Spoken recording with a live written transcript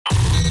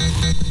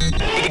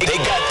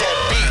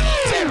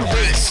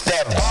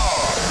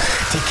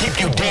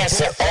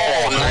dancing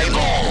all night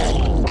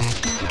long.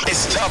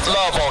 It's Tough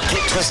Love on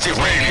Get Twisted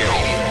Radio.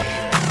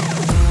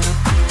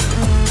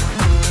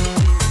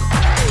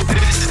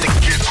 This is the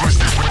Get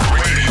Twisted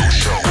Radio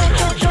Show.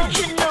 Don't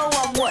you know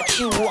I'm what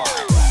you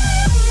want?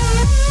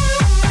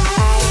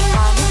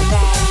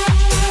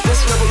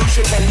 This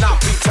revolution cannot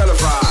be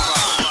televised.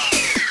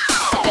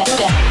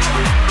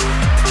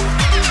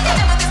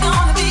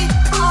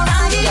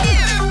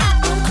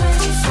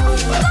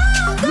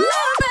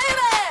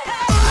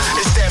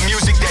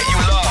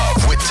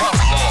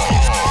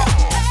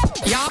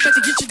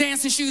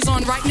 Shoes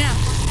on right now.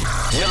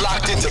 You're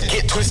locked into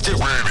Get Twisted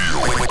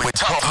Radio with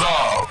Tough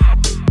Love.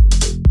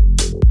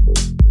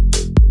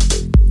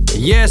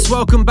 Yes,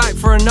 welcome back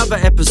for another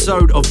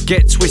episode of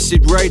Get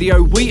Twisted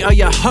Radio. We are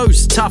your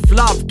hosts, Tough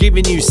Love,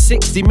 giving you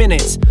 60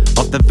 minutes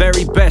of the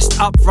very best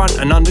upfront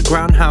and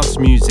underground house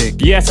music.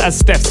 Yes, as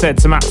Steph said,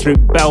 some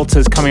absolute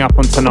belters coming up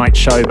on tonight's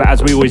show, but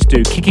as we always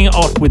do, kicking it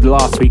off with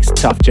last week's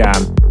Tough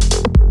Jam.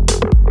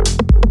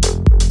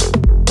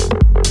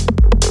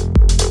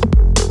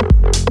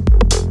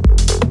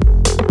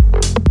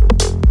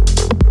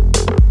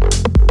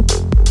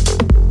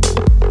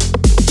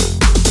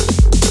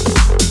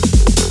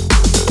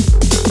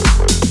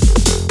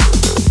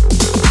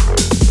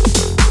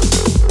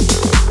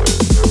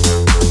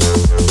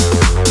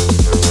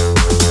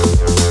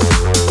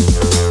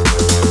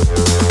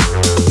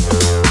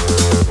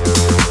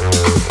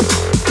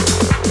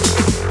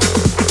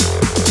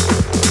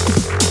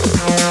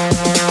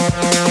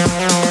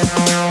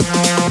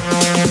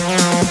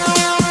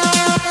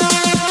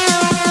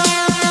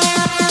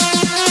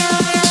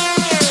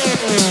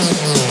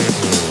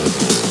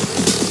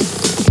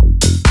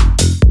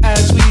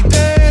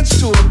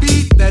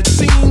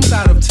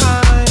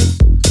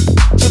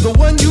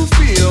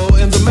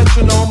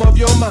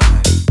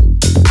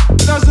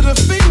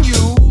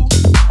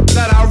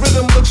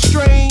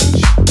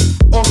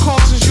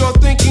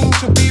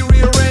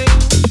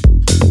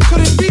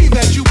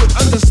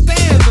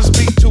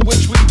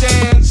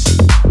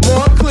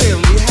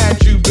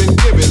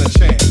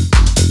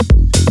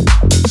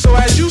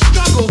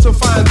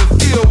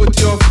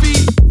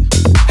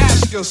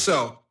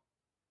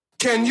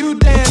 Can you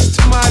dance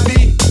to my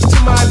beat,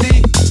 to my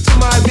beat, to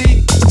my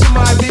beat, to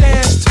my beat,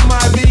 dance to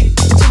my beat,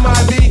 to my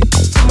beat,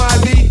 to my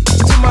beat,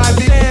 to my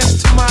beat,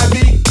 dance to my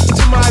beat,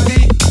 to my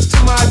beat, to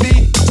my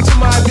beat, to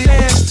my beat,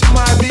 dance to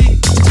my beat,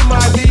 to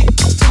my beat,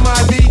 to my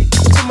beat,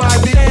 to my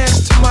beat,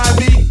 dance to my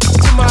beat,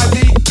 to my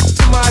beat,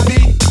 to my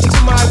beat, to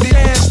my beat,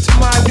 dance to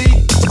my beat,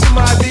 to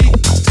my beat, to my beat,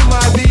 to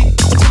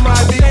my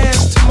beat,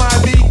 dance to my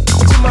beat, to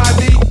my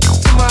beat,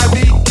 to my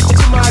beat,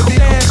 to my beat,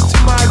 dance to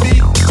my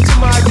beat,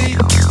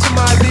 to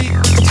my beat,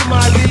 to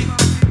my beat.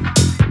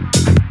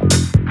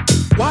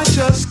 Watch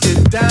us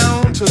get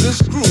down to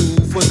this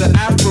groove with an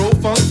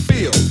Afro-funk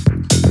feel,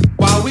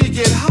 while we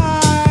get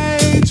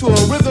high to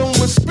a rhythm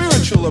with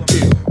spiritual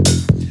appeal.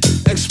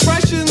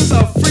 Expressions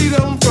of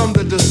freedom from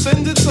the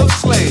descendants of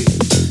slaves.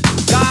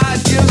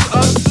 God gives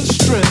us the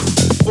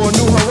strength for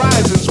new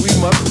horizons we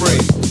must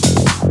break.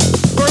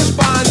 First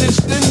bondage,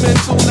 then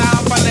mental,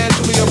 now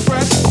financially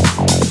oppressed.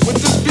 With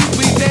this beat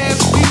we dance,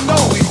 we know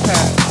we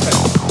pass the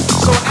test.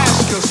 So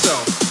ask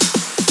yourself,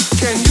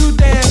 can you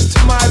dance to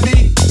my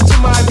beat, to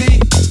my beat,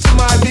 to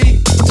my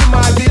beat, to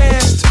my beat,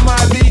 dance to my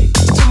beat,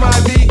 to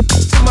my beat,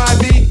 to my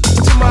beat,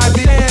 to my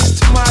beat, dance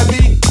to my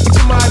beat,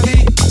 to my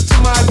beat, to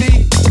my beat,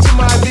 to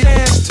my beat,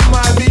 dance to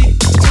my beat,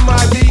 to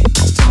my beat,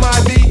 to my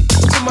beat,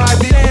 to my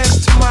beat, dance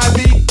to my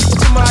beat,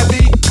 to my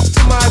beat,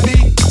 to my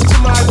beat, to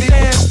my beat,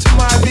 dance to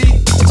my beat,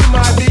 to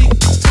my beat, to my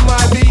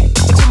beat,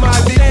 to my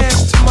beat,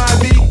 dance to my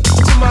beat,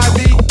 to my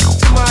beat,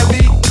 to my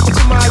beat,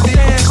 to my beat,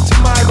 dance to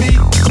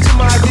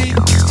my beat,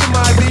 to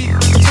my beat,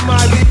 to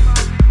my beat.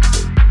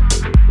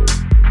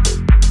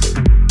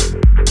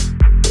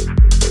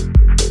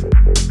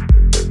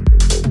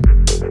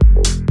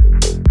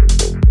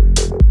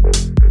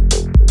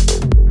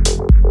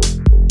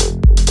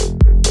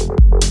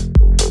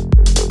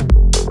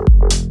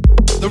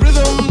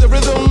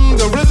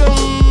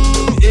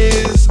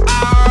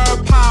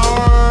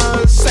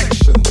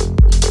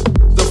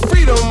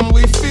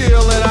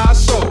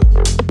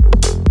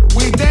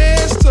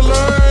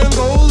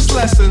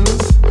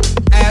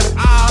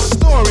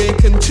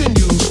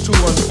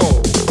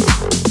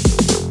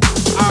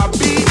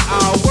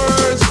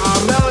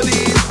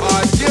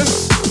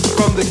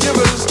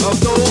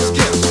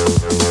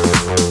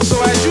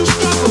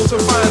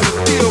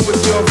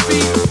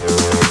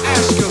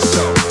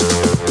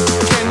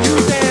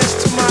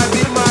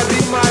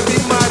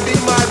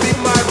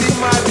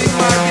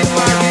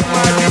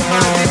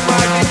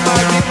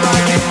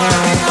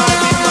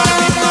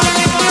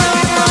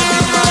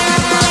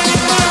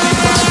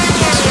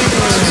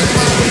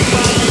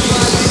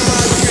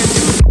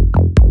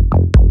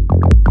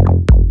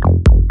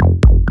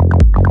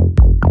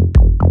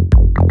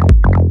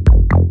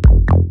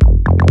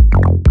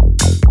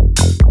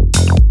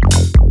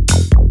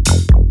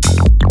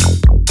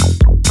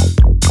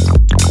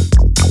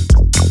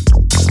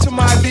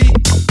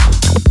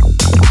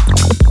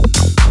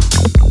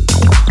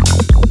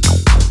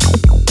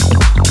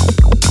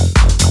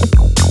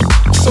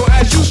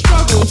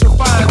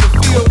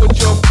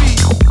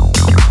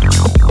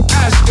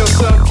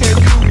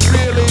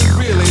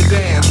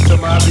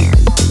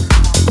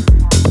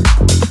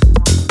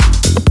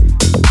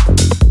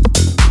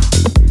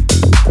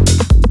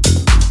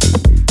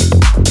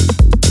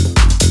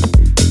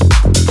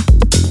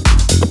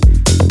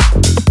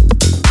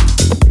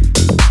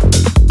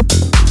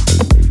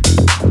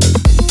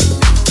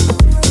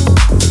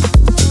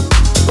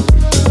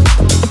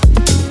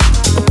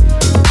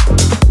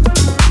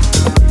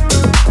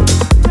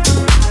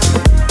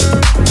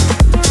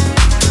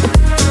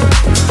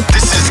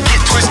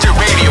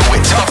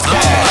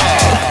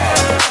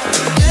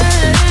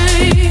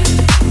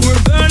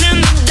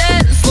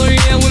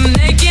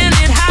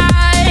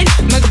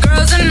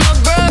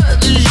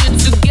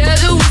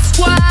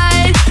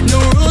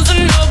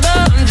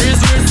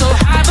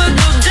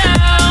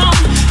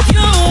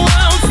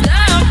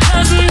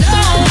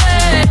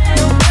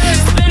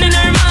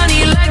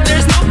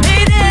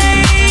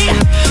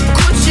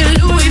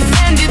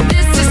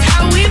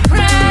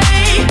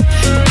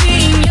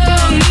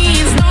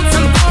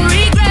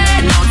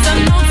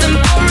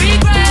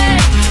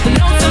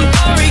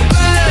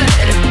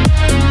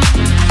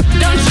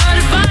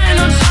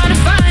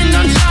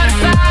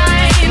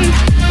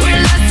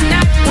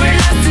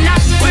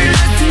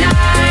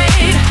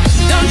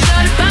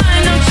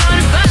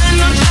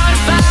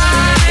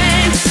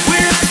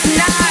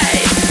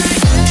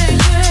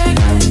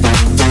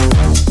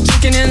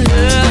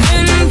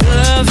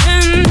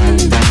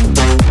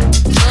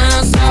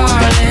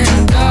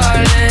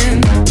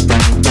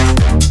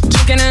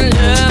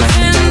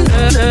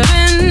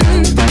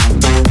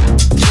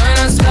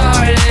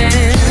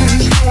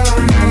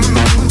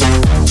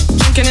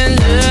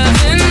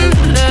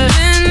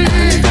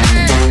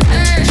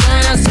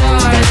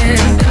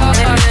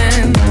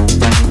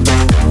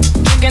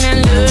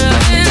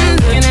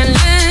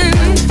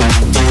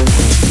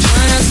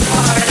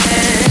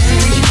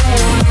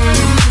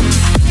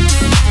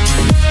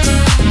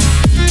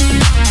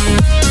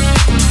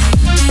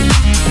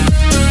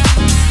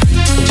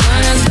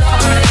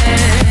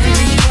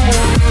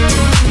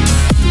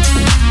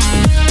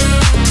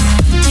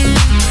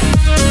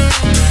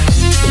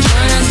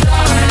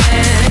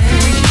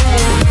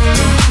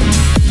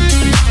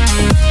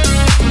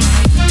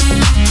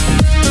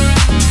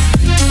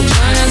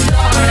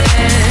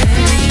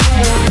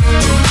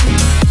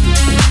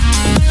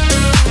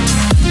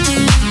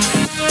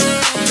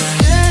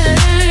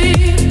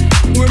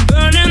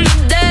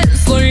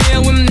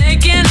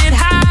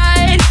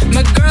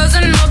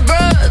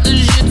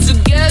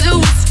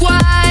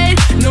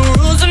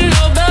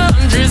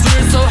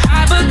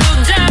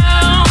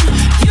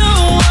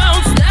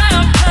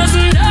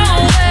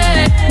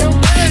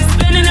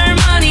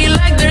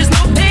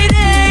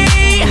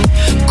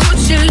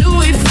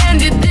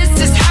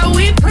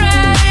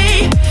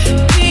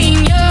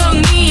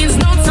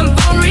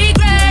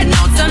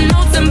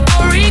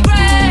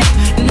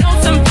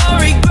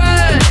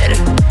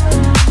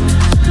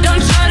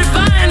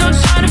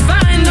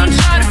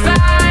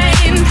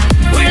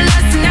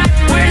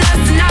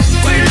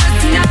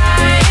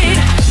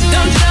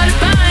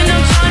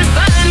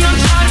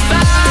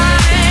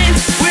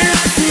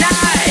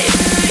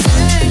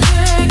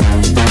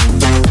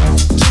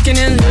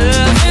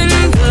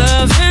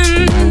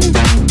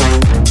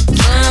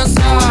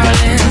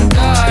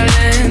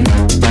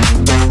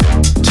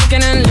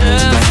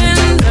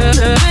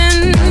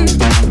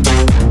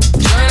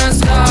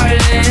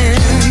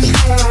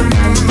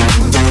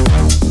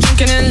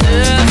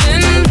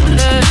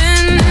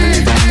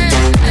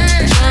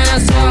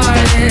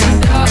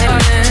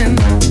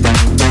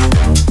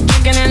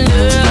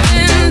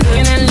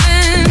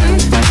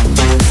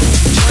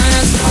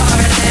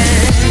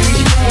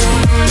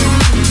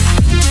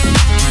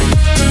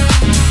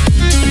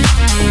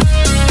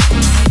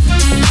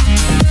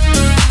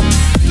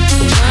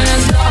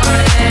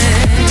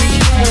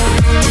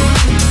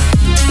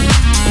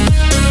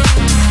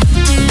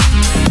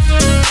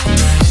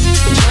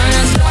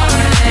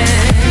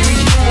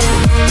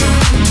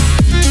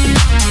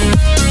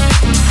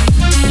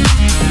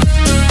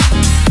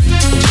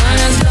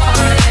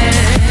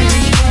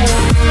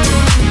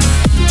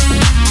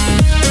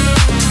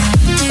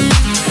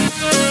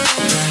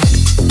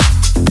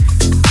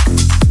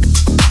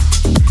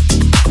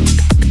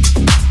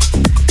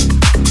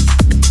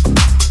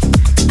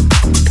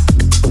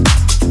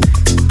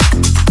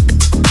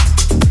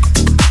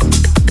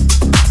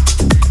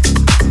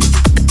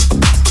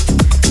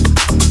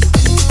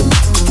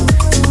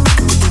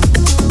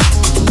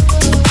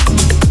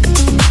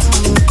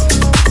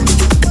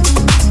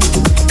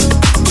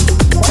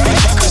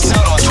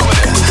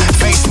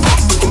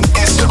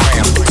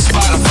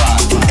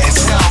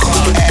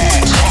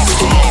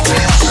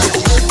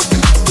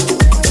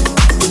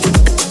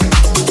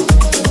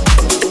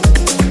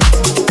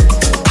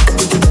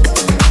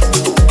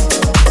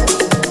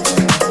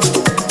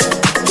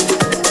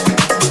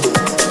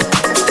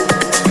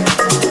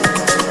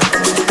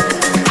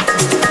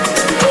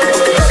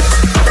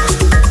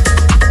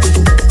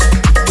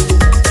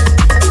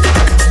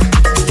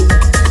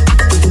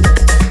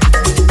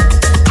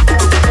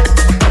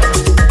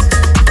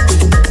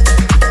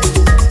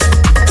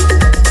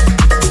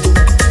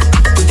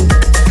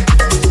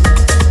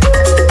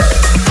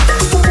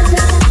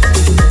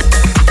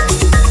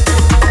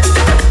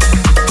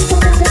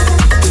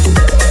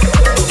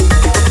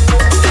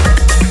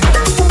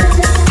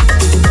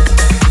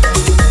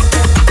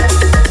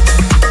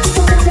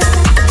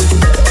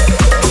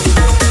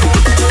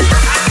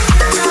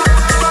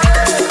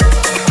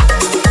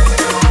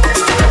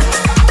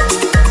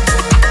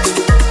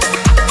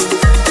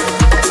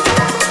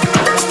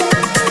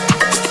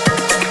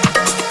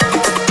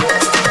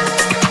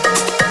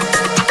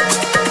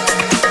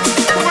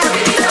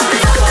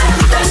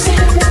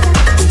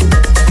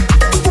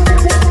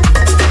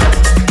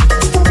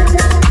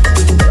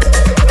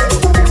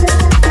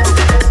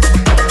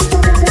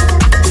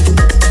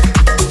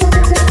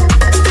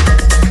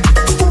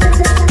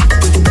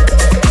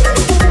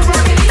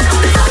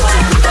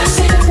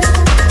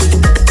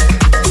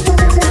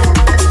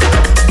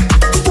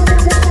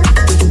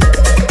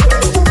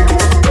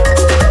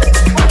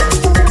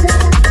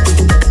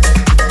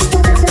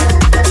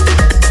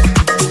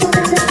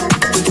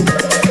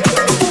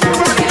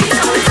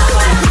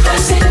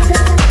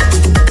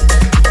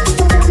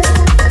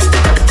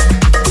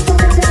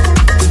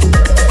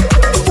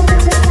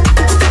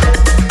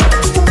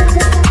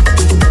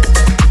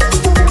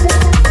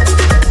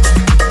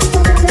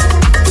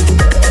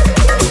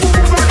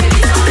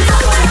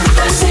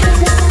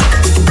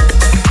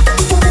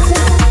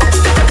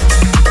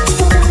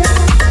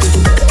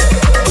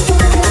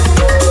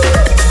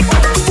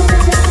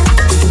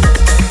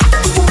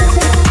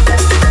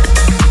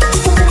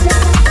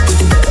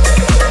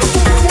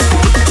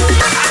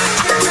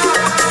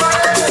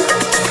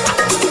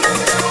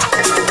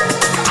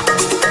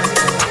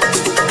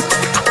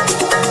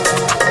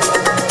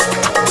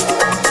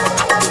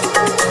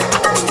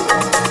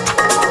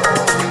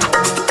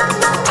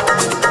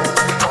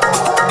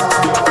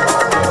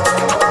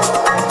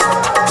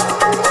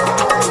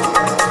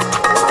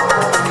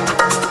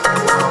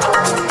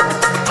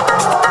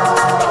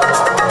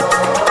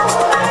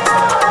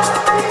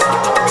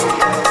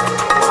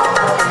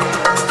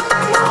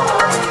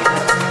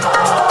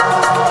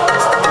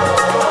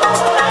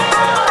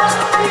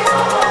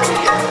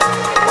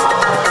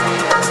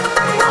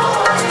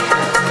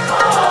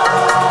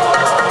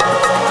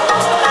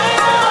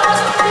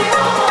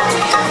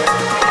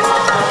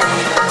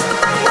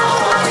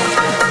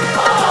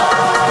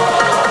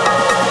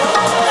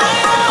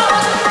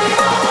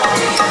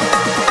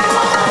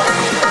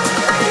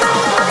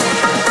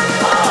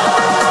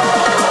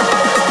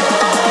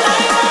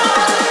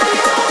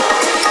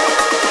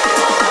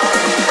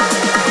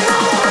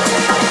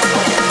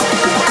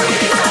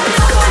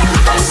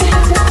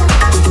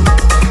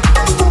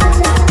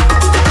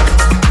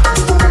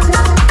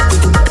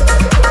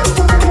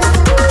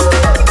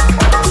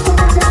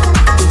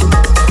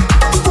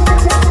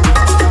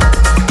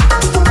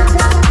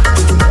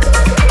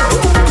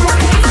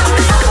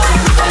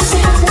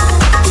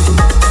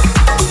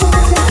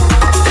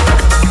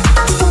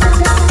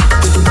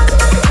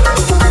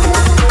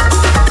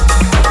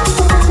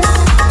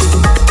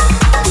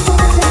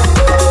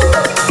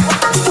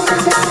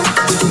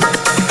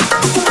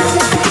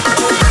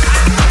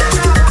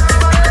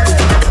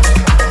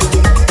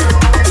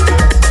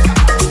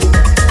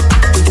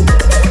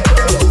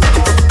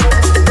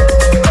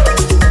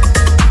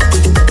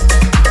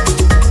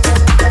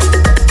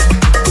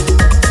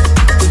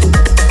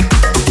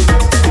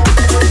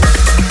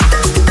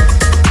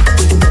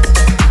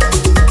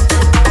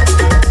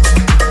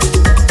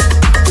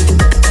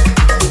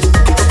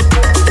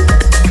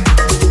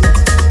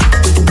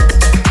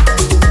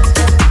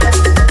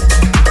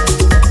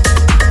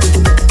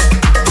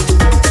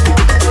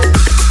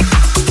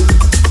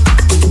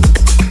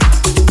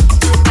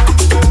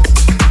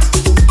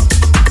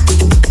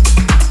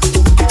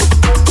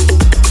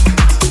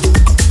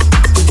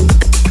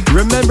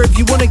 Remember, if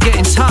you want to get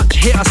in touch,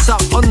 hit us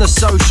up on the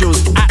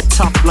socials at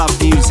Tough Love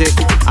Music,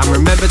 and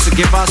remember to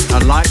give us a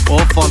like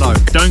or follow.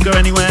 Don't go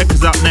anywhere,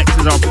 because up next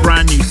is our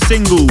brand new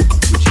single,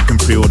 which you can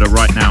pre-order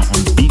right now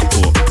on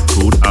Beatport,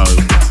 called O.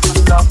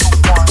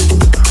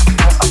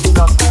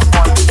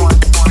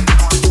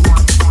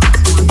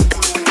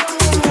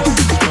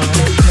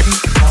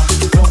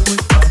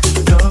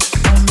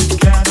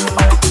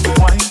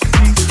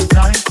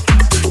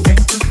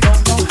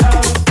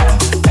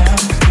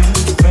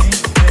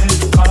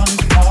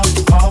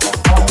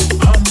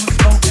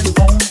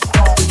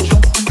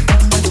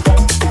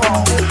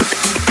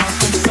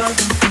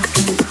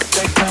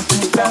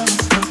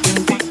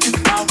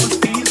 I was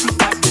easy,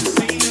 I can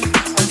see it.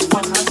 That's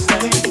when I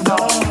say no,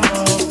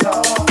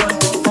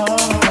 no.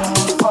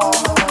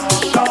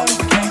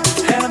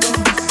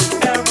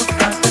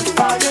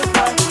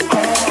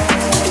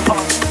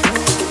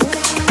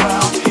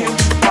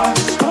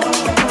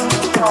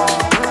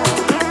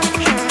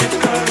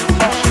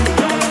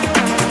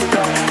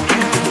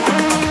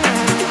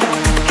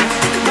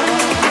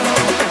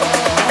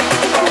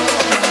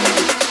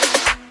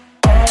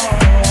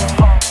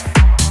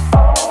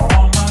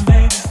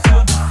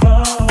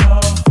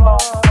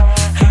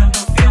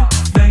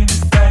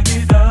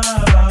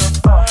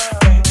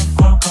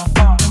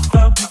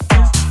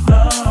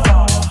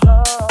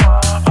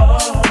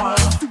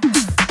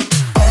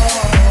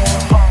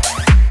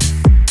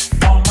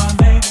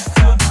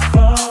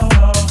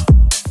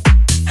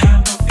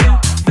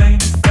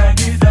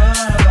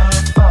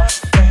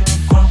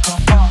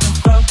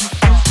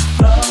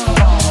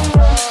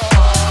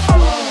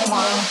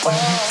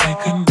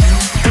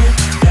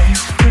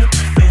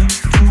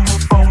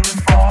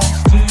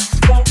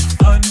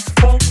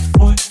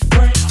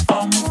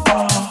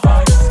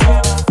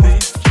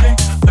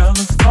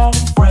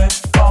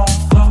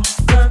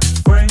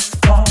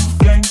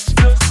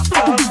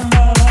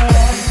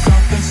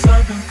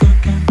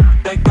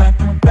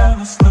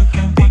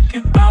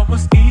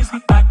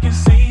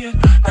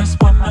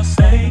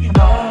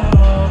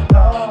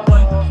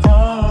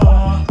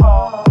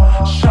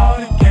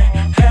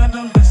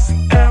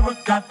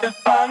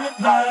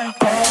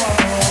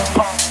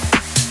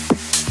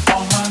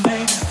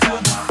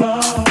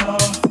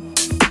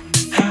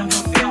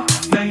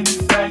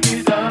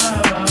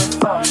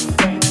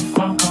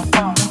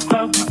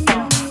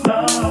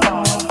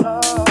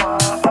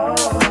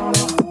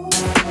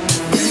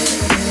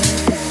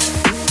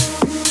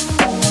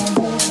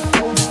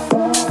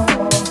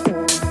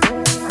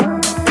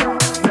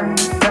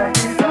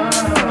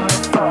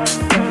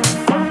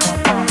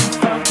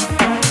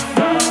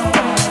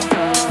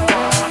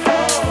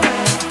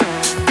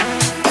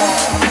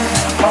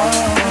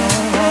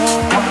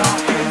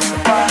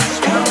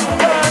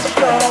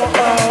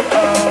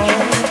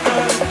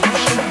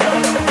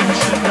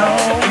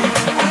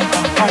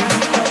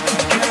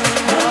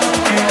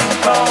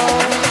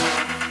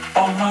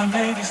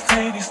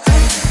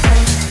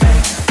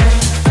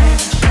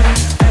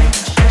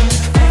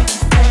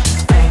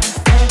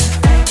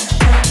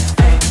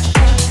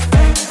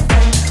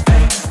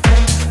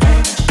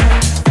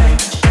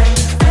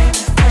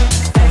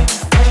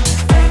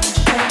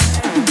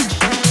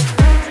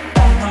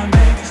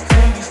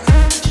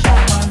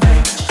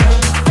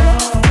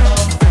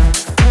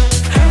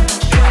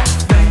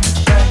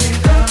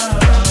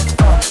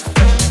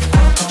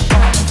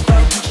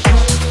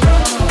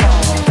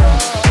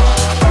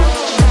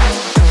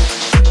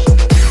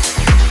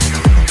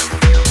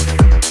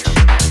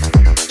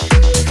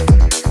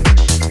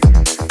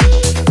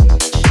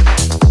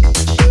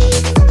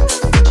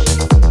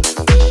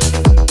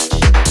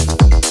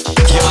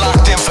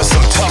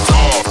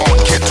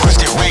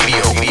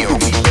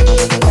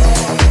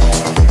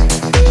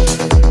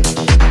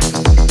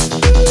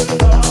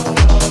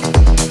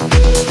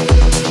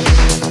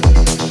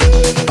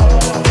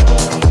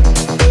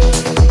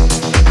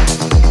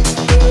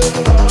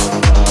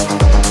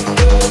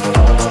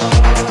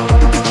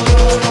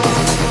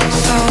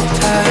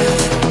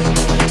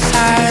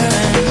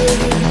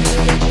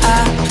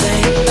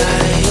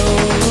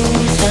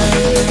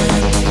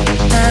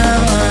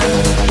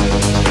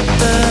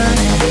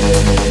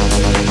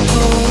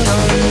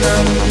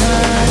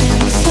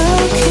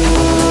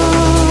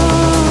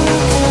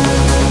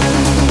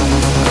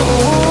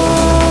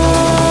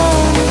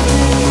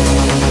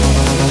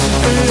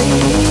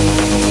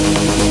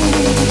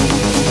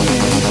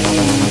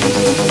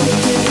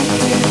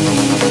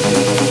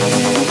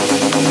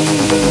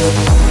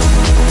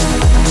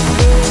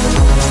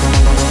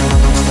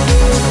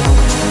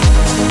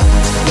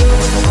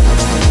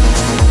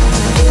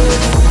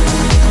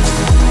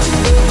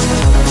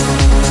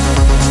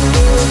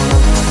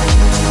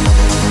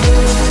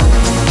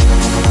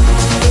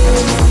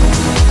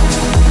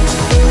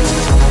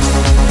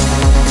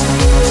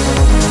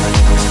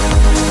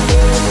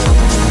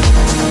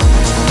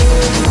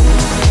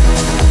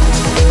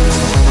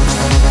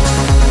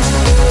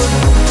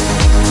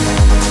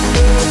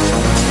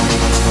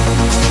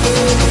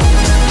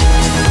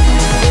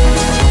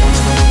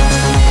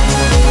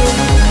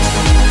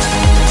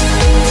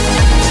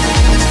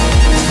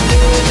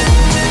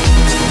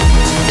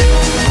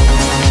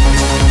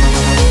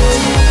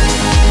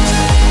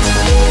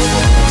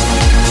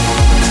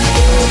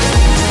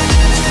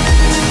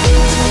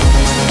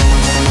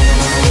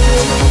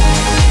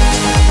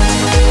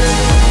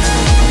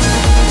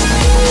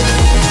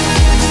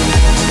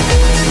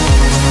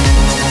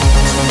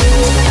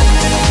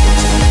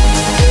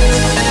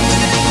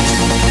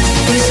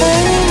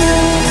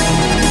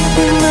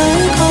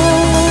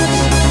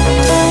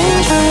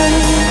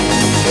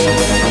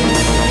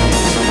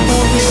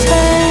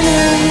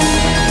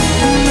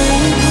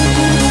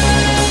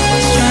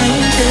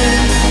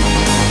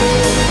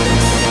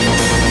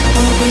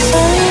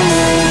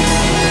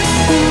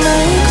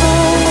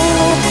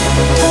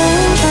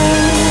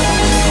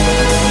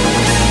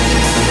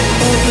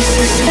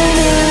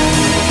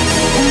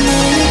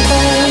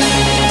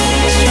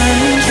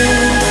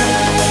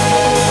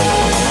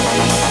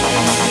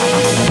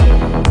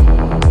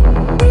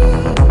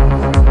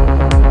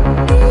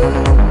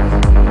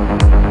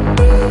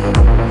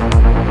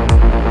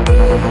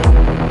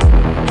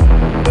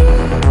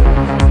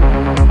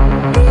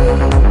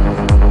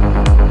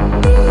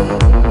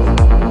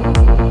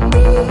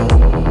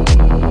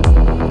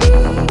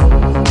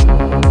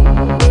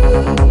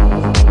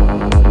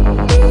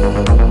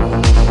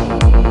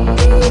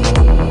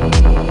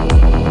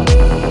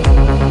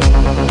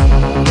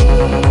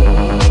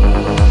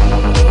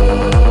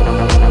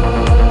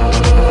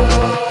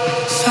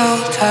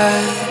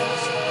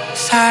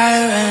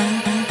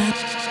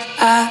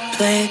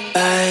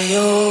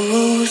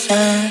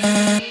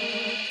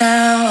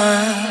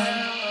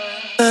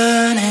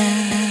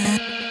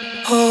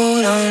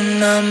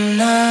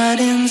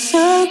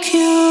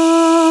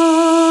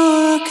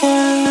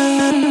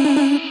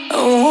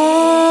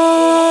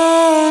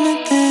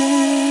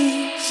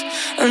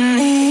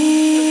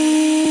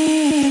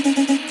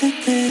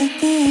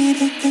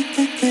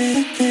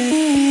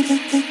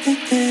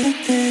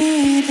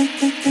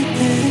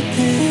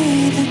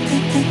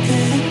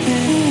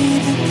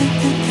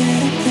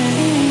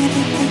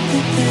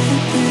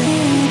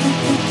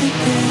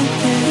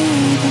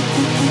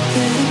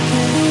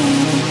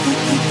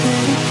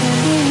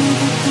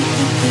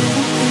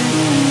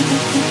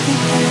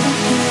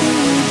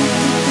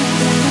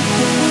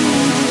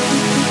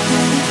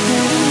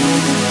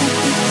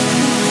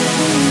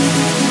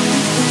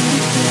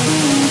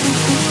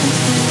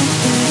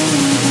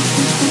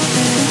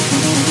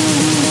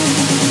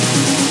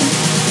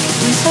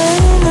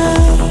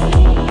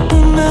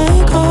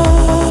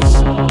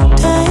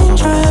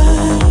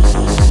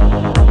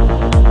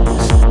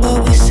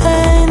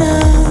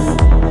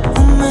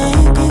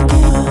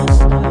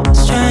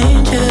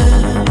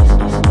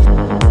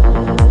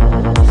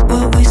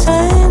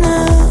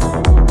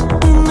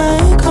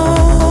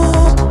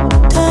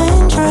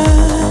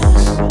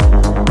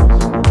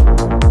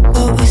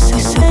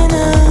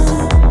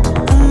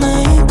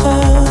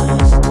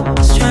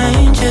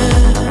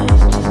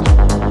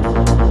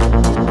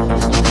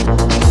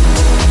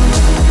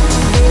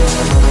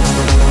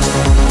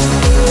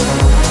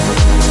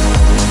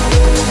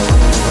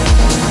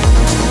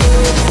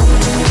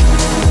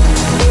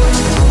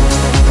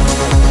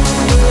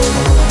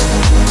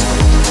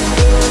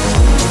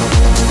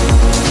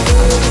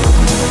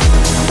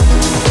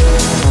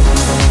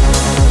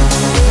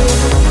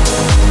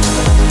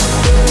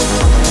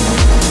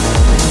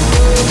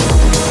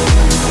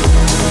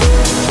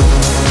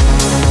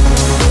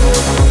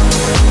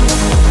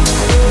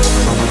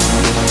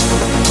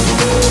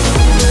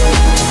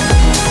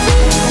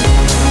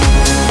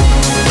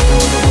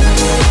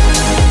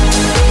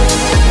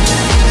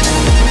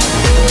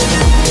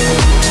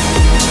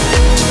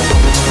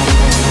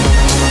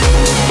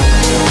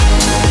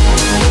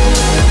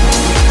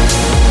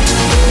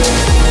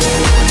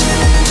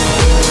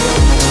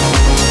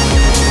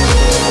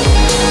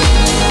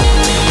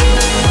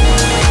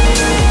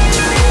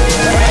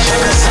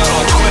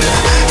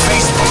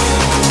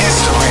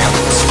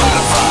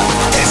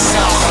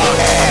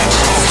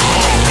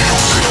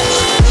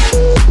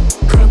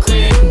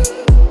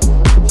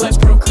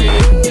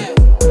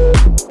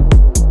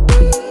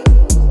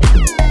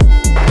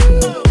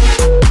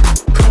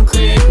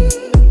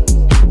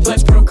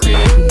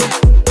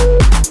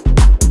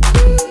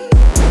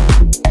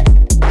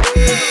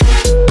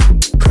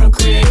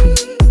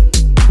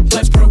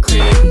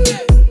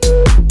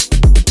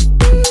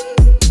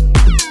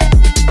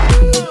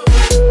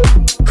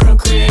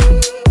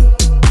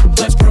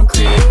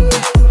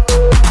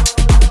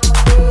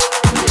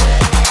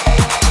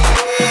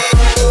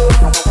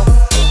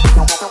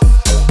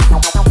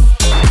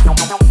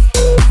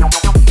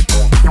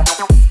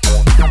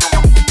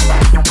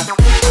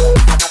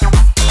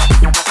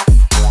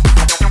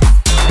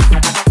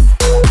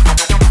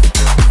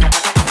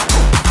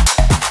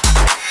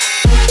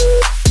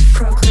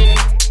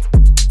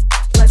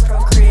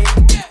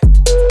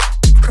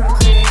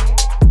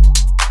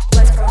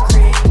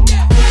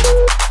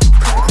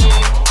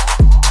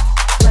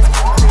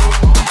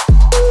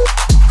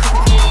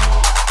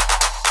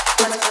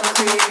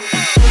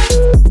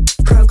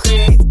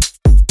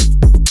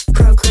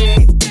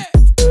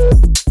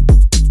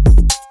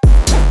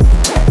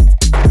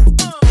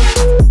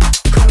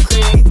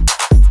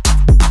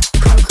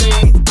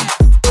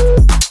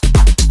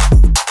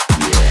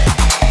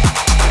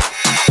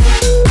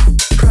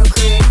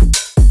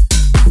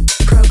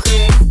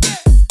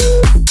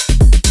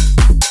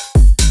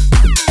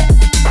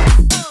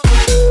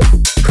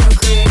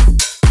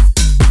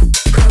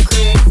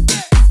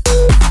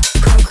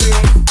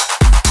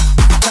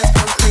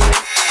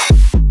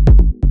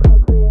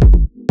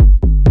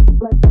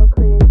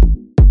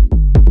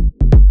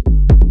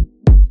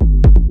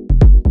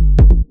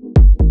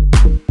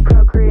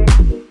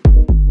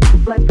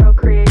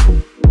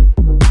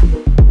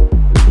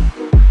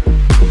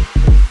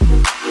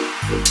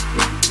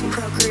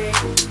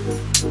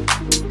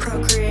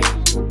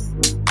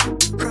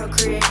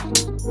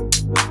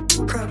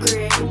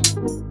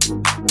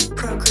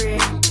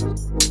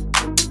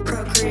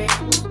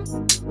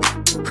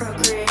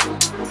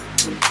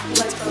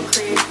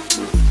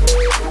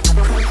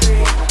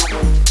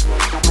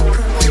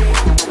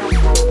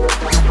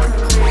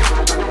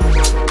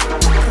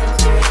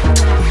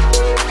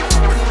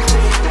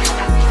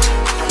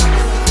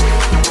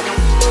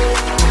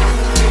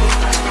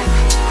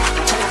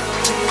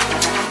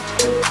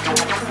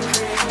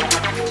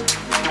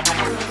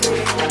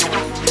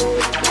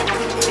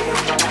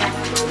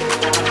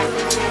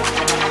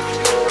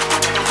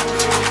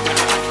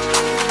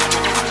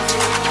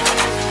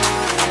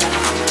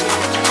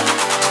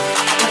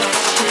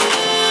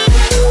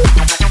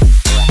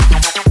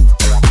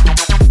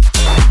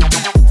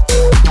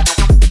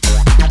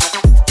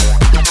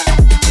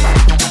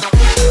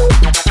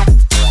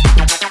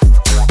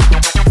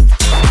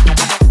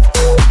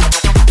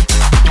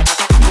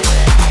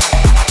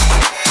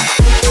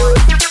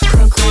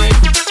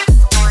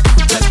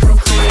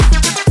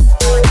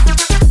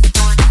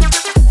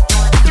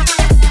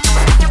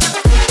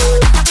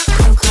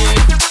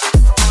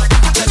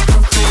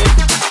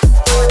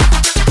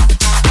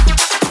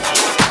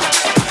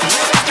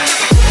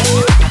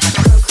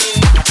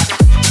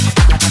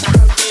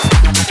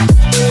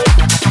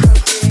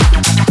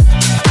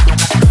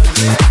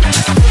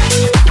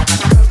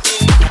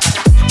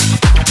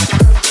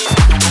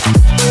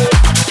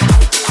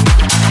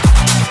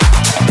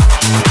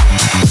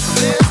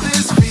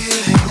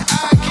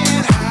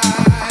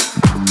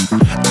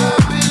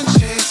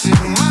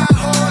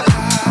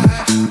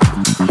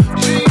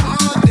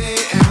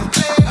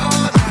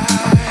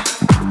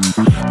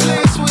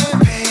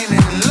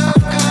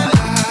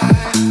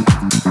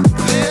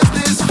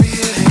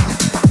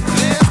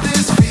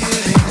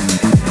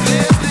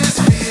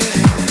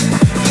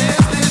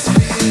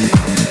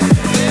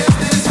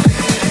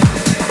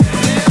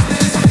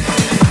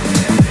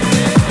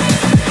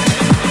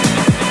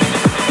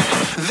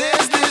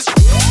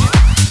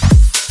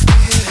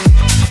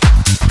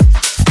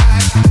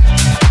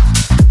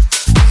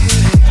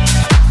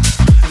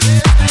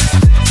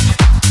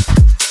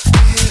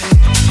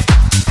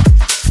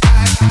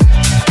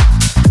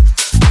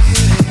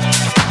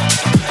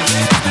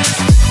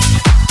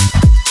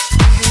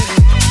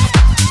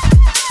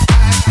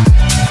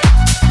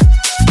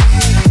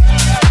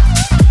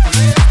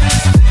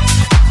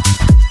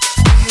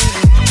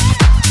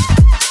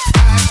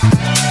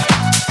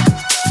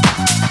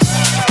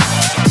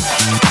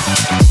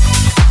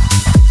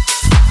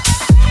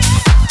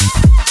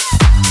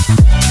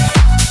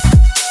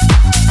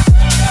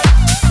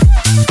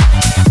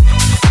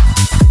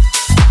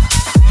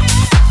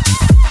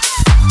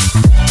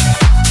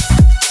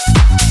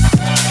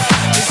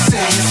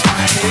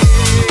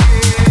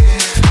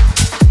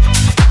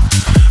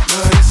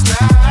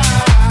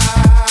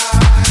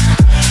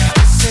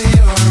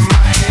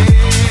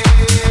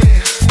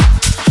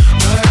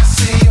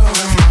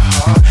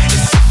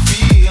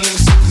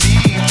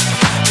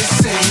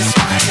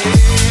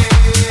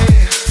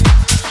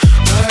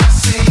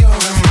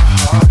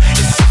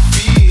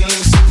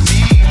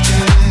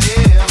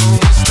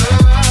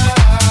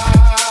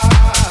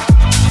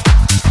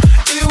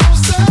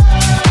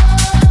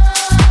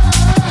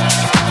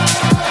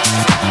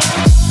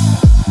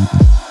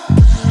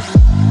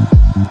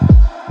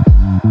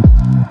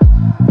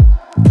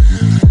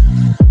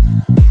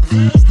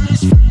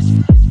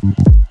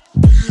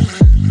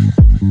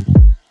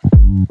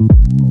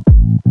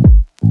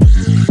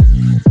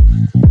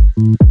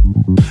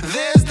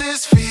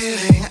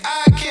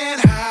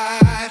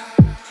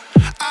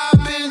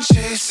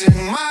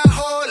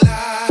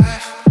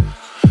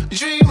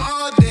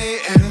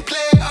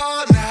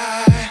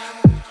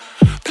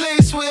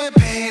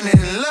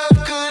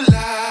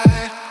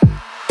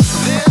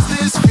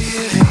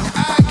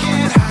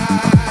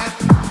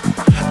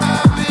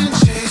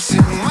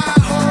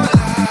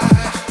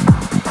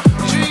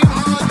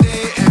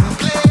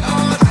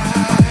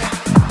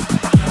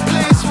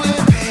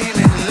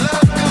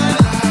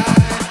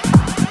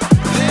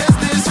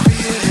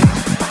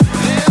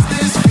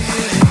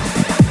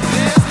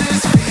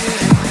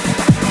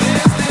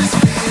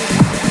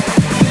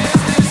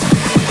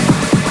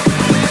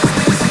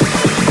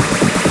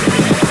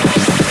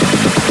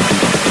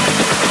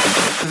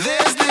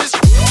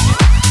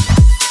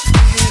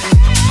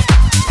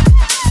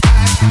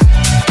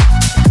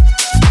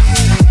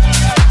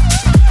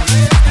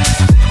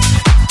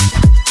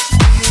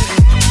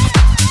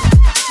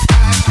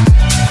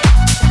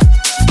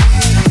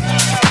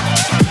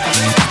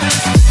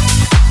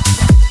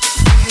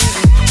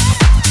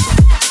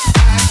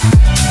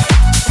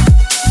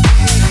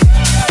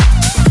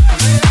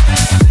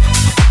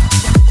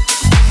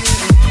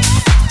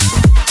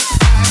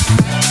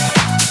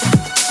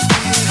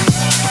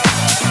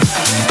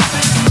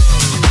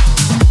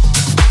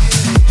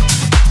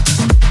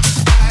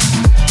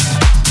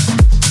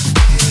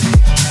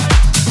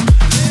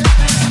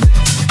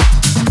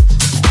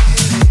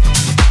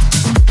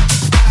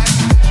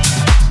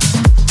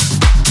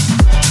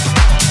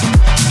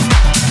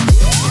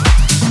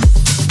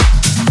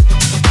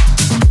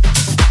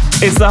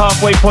 It's the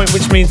halfway point,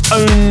 which means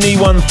only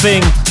one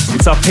thing.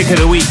 It's our pick of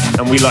the week,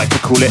 and we like to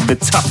call it the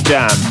Tough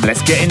Jam.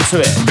 Let's get into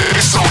it.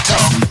 It's so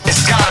tough,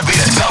 it's gotta be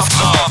the tough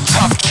love,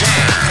 tough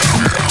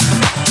jam.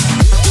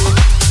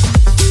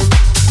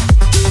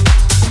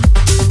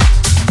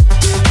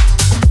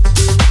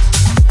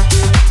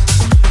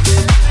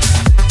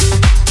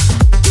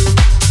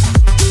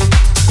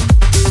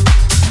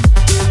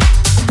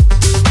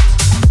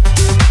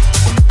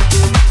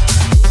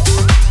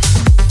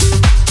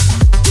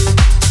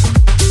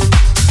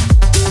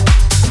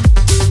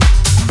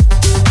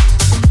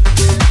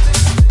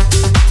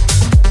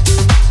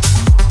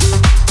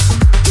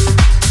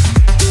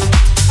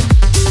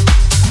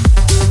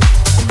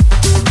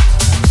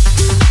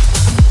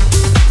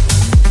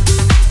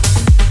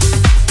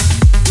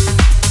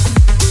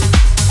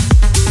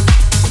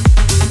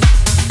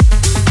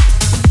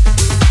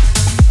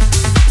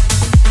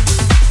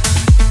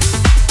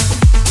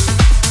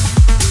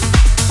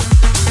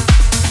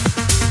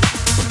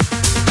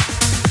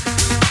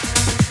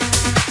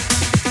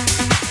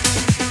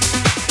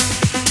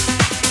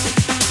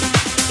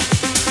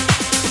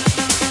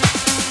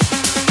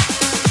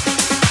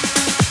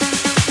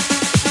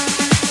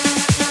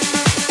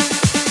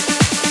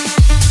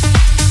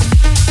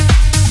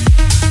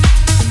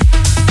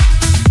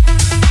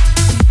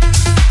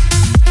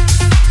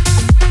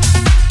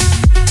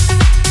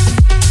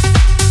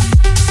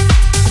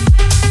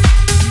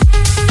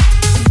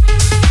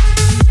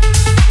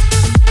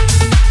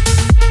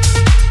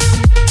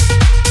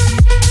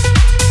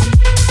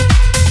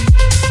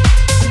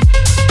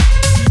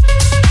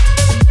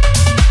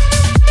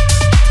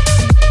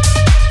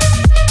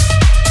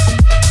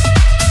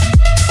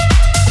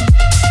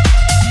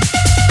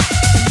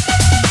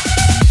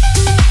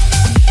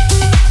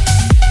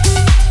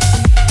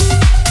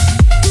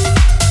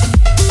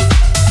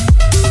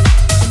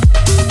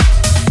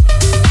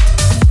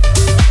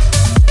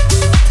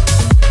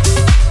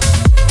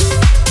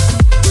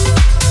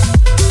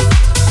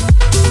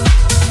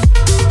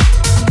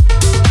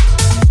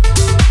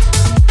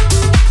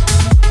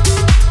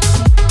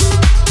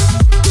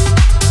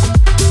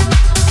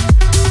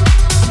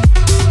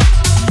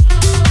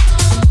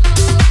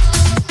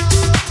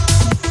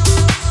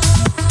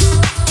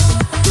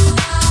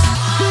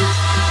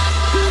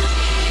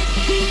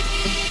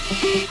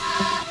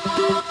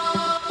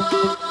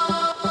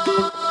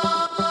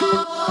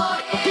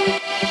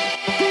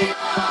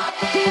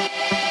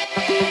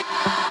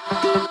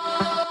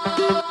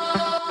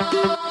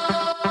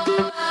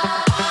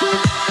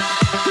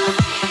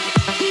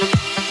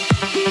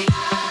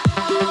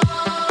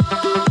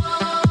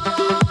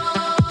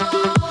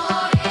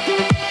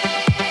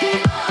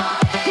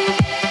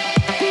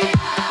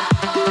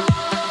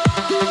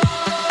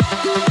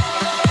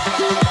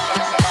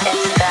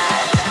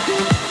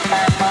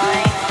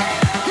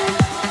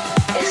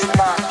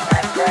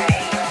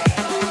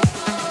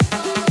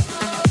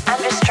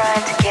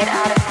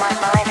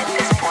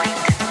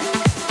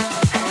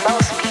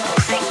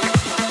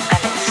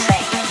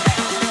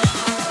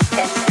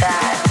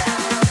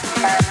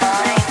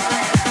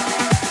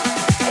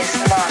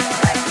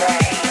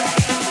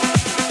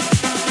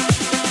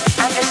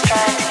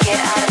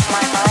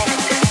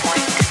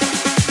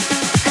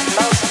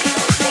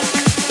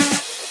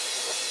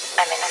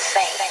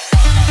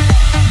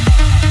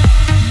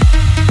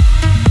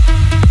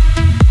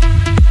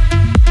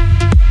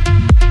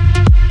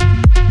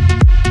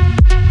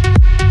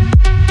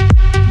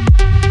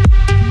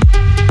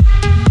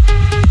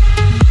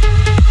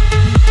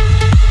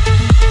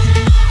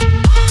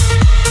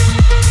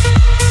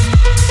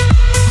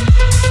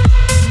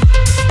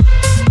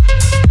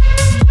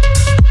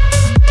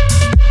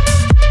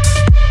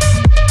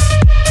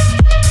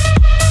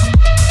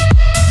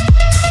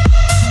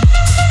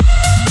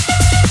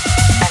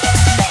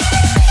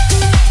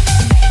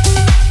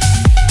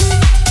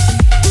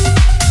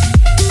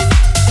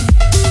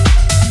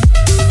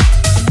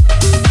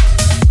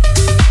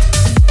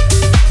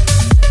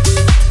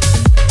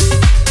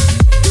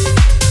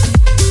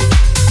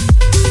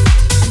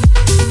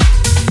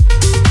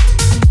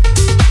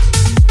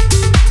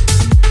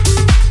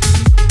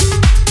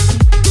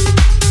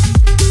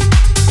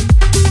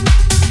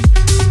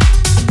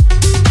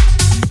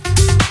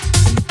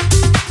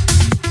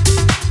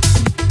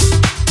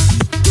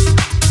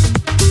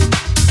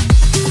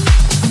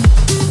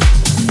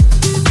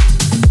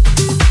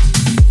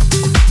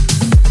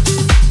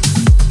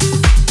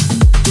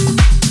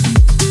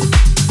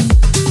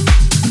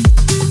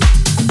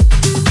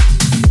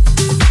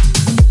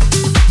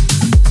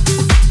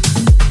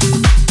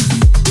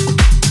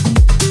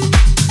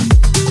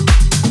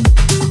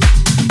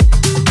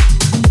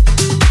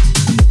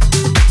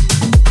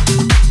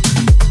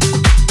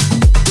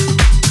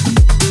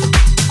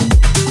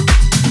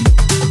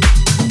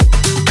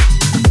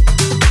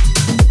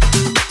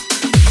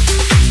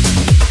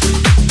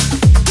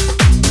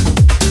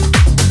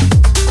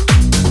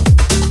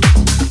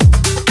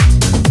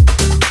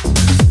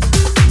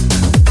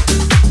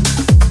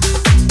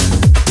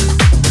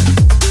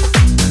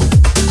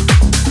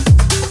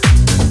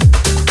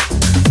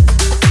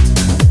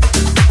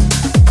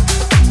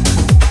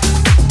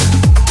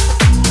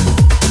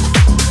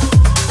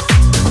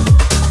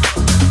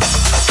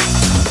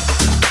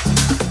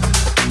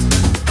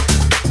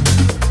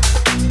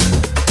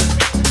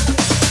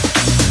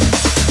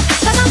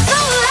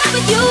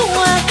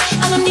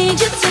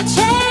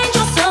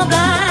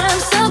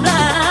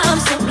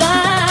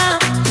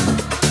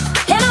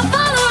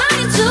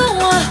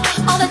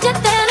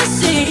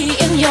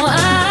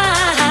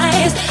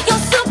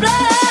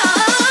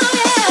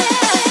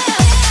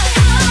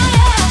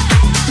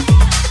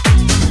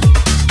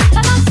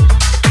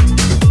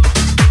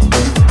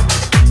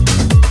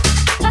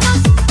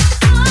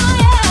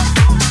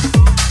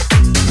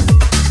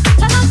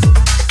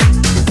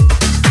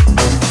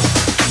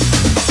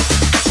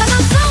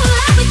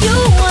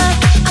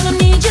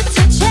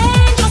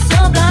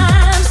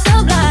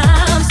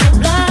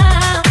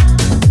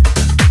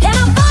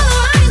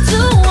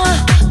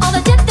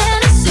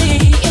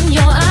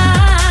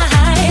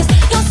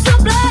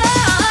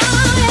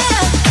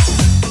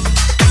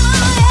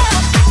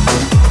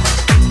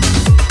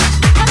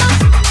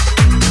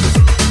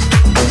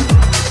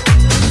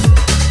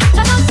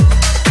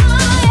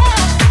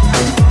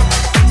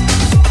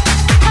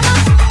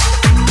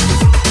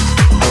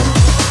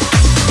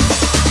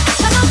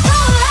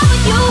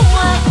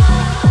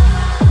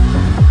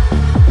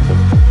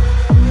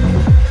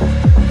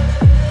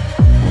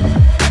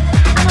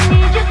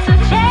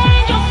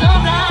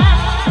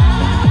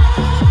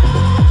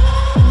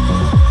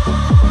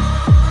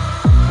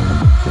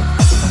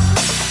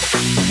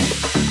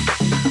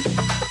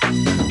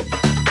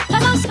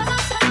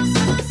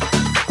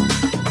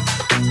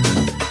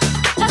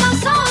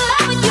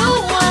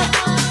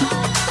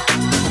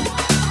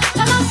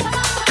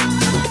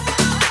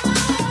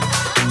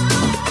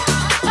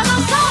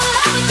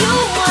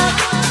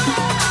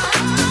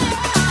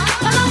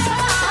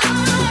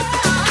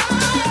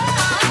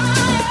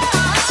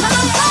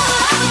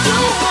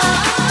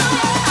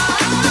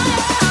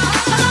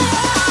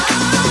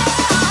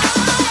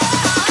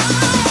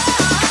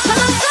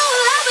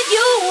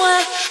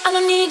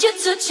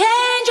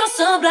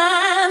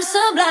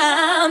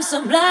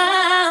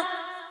 sublime.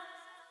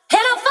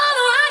 And I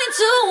follow right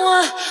into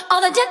all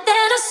the depth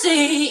that I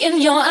see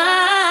in your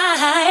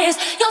eyes.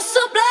 You're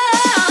sublime.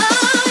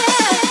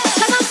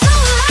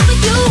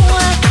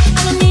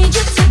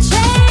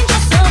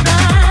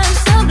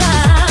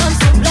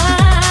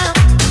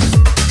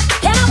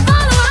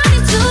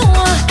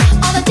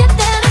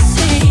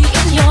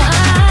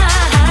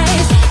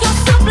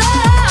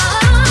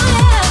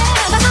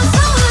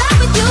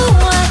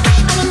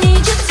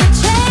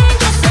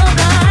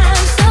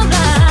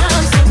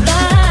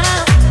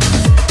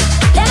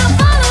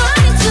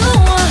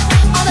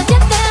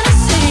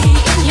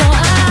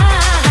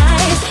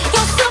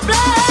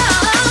 Sublime.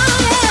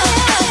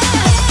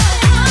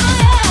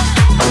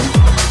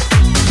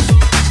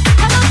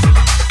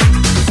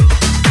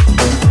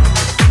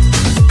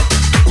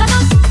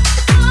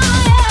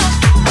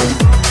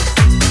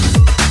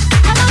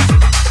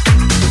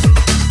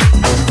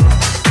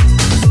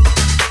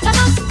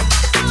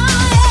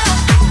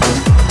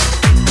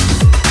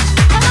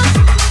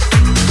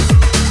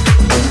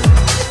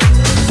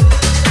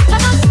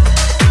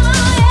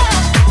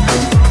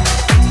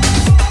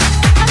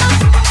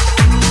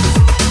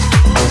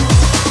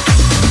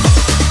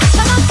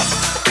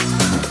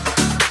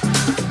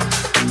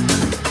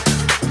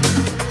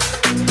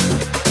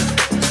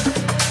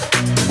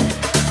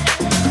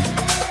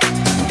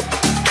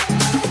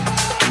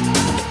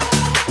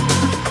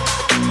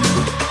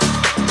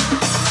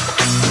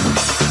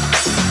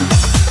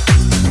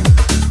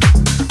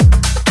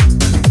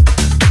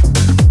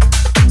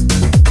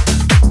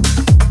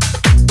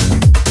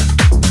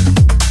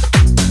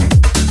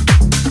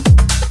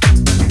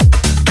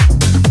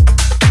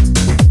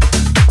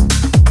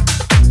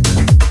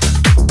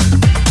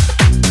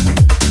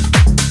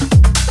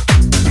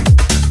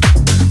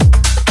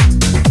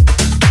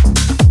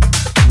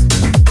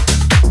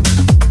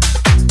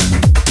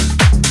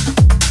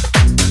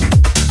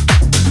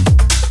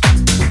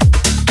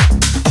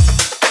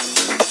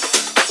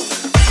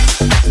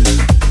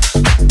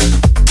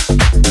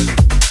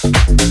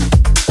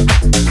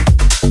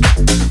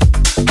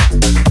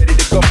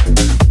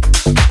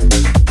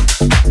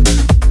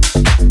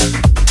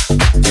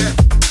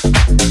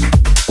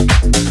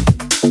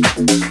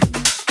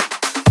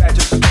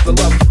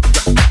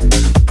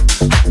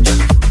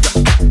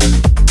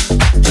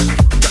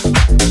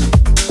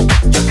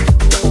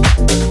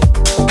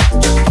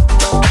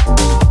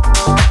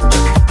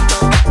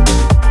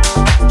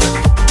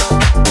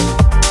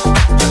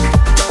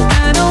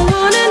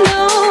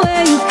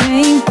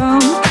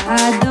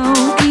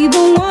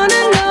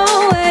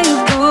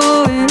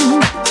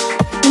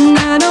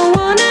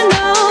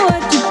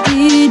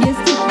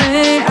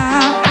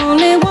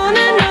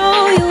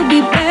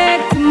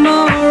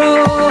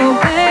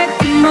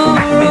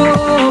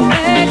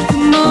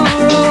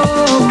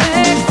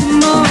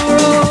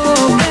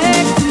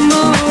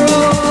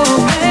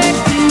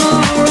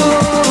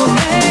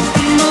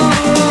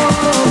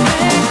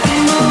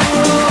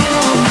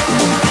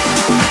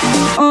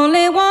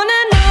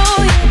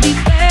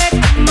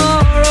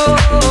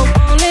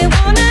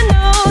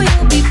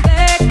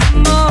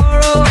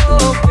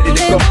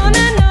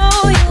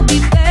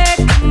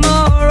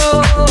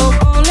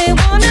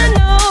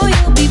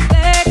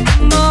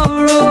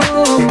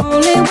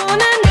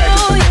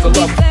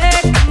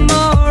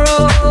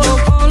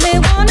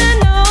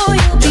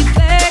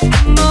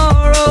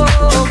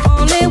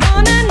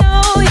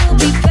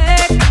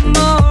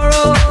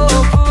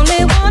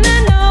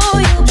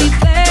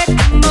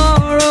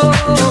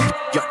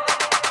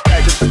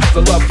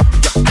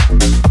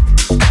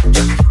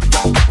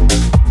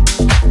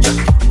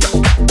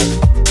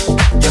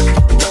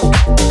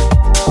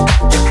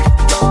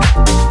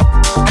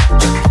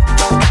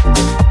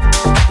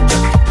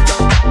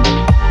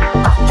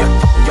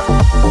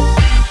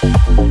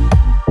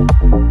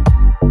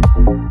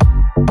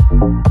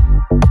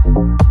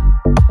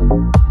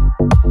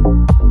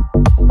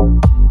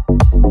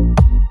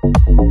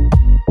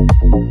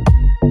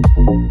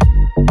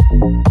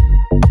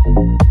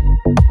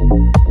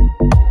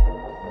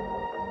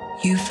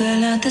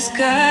 fell out the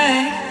sky.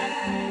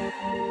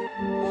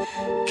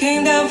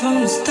 Came down from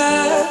the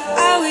stars.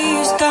 I we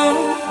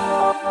stone.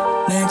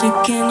 Magic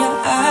in your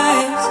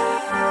eyes.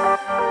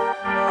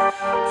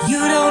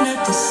 You don't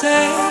have to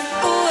say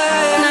a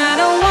word. And I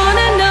don't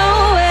wanna know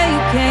where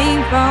you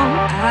came from.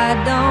 I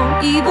don't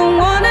even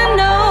wanna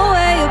know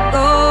where you're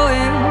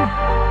going.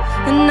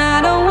 And I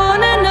don't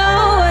wanna know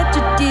what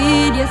you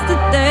did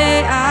yesterday.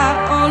 I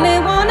only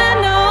wanna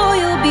know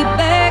you'll be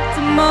back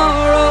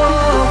tomorrow.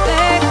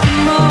 Back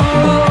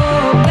tomorrow.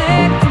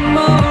 Back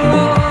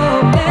tomorrow.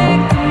 Back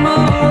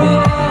tomorrow.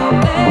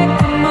 Back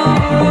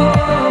tomorrow.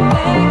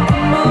 Back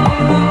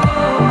tomorrow.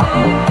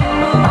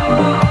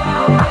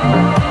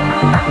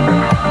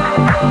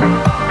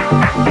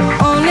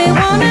 Only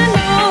wanna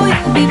know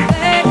you'll be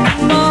back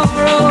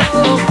tomorrow.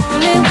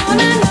 Only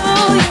wanna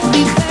know you'll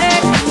be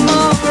back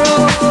tomorrow.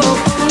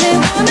 Only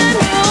wanna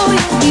know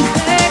you'll be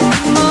back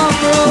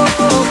tomorrow.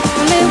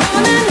 Only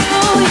wanna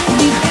know you'll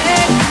be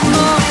back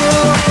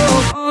tomorrow.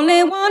 Only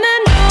wanna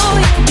know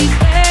you'll be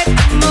back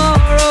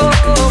tomorrow.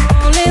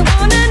 Only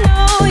wanna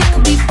know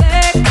you'll be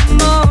back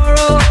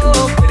tomorrow.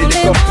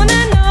 Only wanna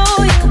know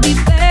you'll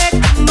be back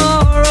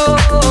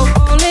tomorrow.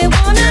 Only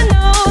wanna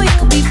know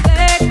you'll be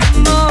back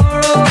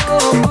tomorrow.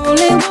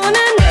 Only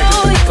wanna know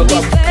you'll be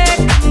back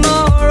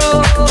tomorrow.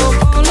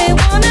 Only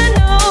wanna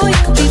know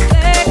you'll be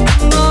back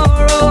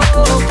tomorrow.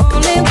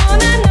 Only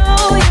wanna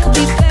know you'll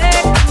be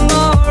back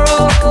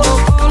tomorrow.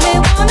 Only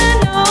wanna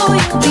know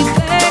you'll be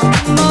back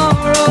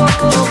tomorrow.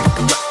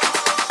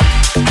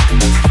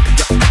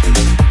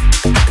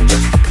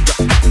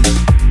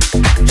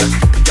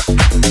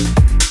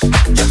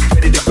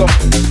 Ready to go.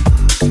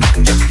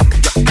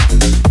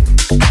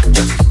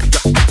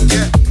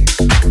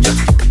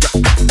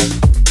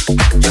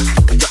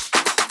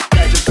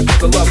 Just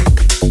because I love it. Just because I love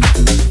it.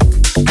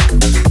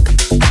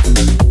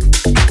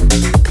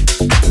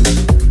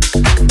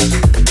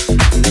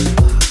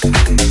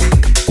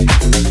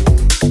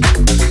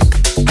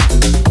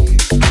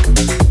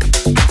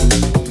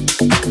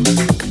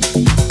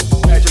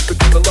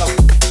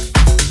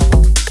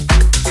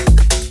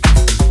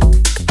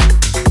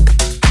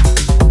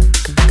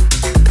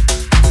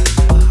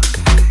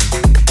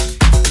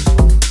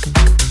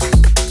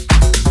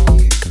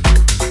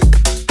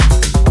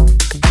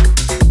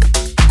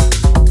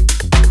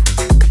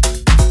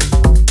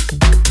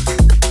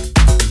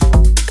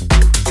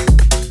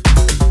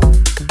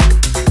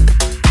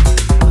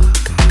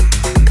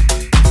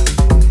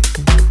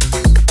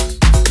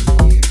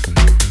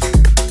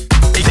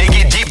 They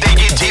get deep, they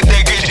get deep,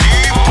 they get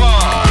deeper.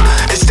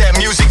 It's that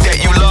music that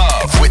you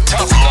love with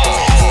Tough Love.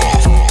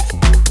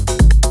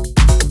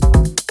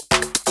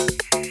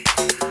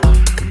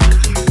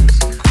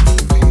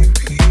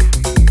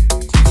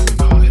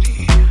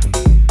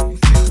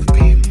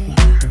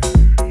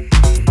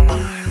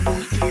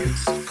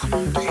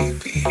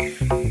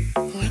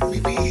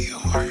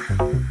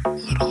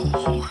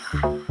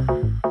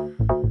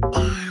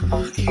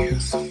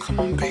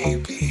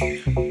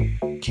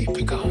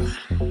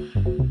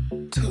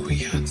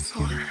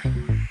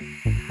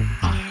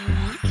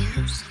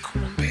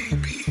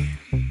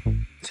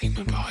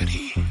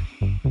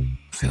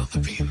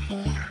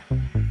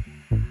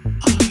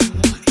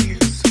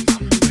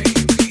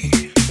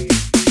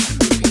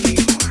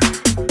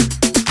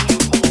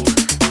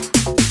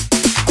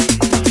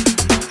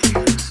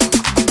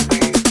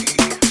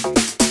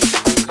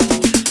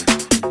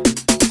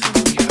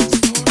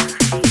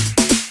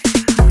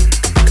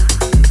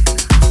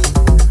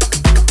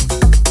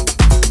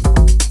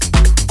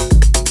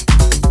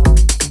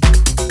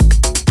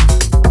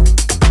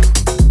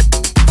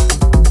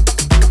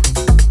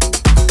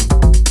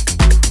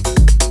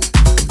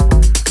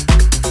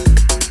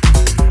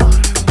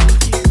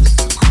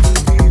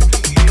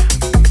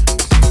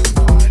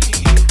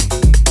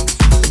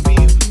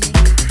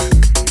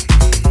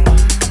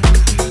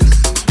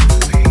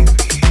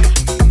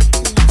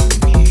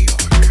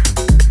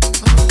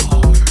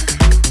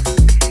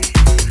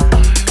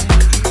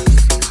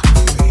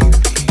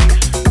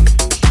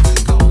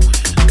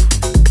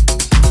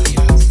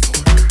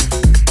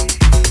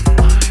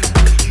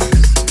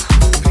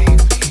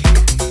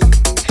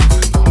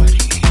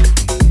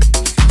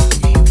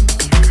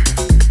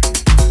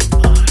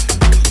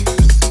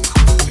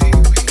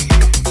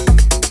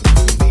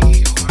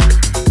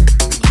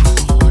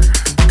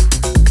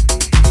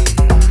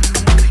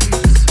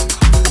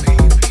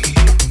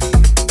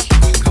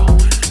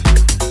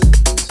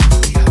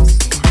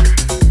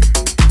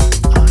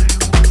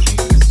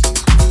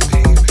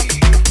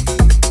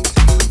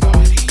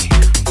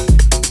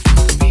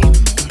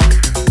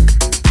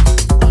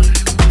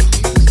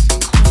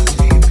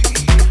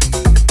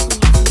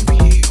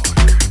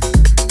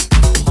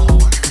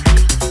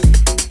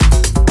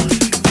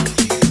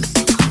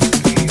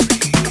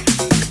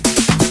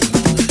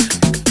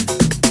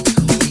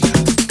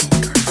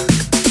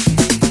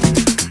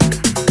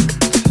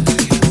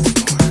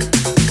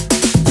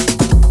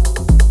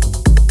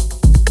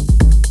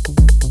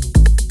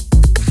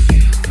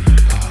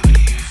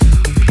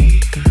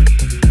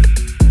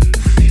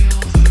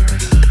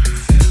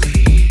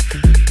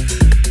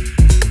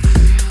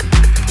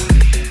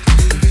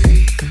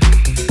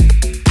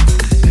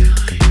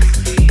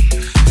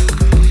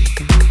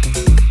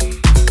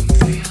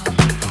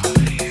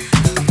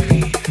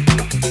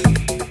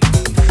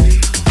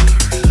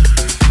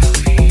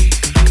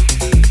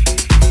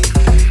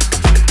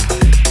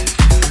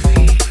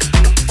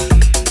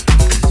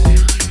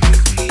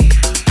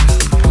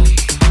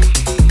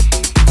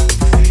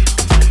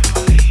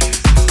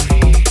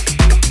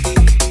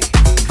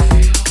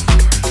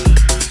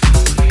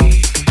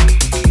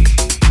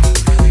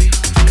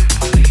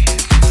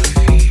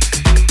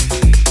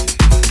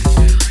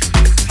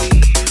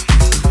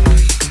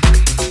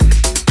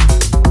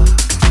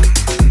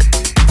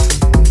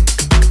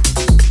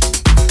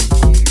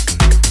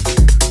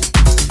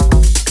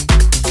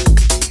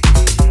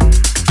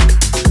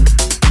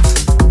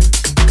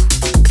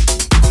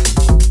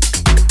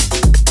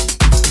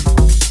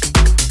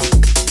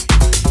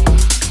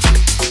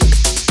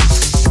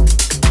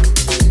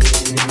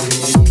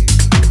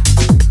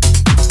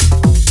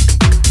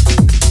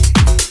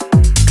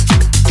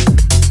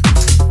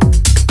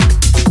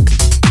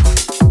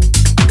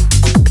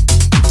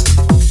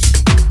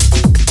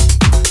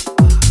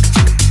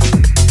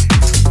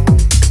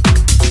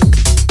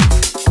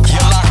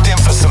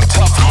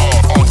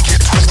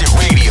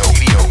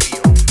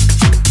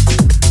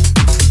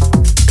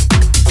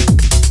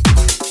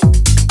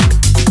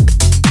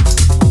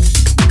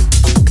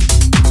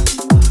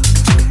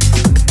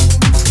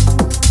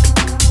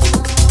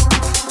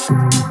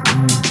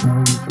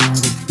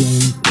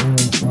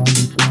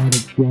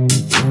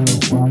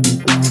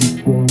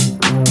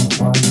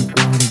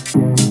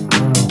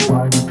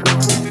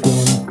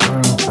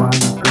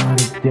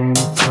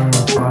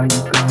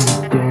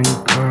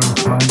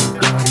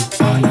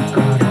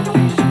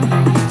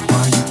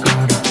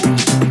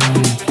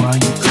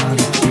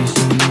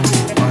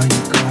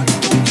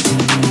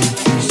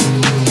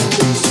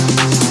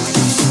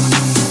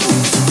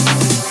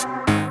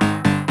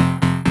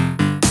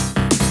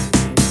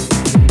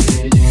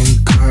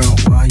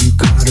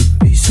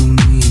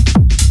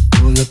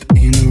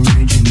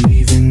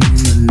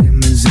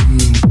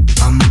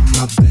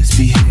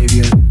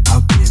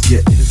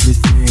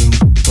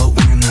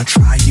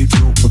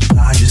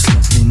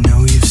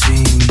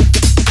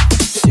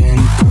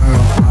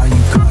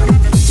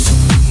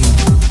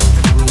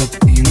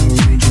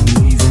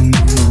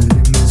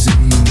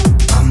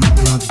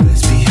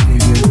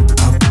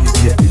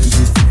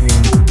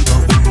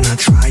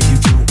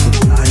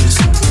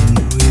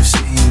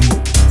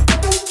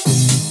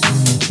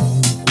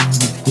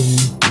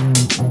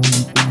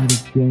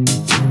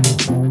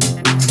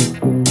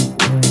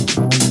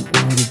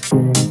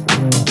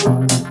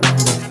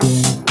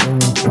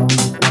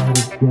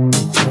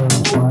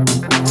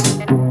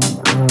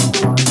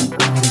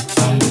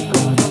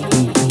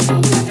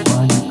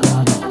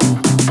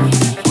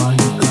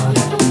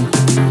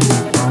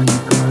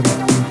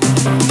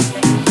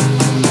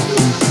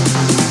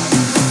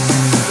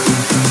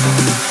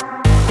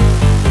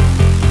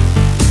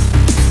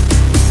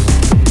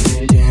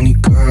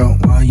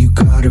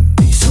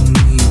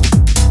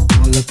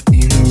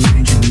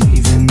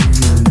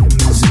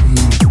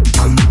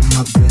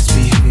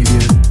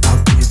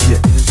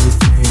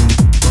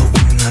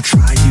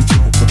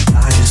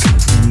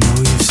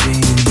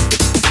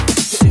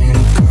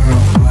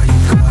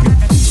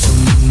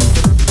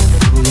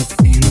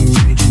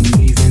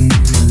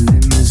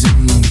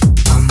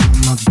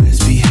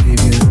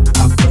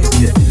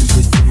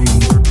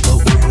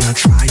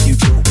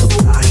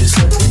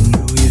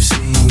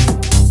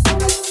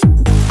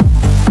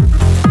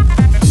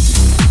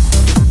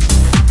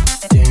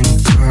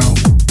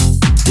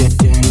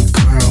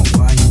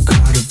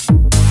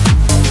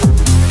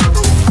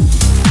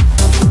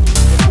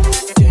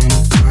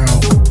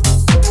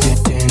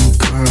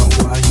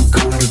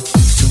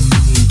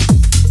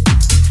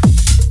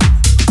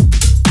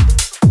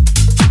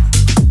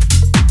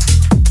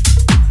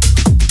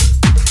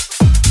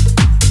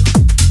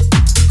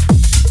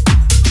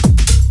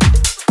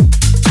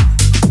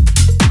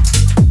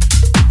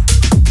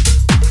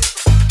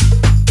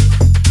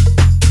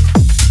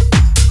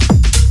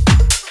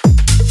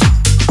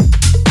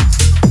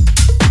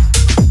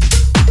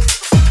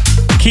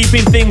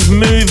 keeping things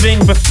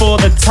moving before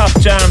the tough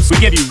jams. We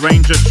give you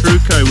Ranger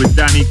Truco with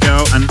Danny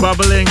Girl and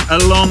Bubbling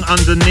along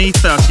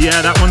underneath us.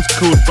 Yeah, that one's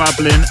called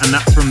Bubbling and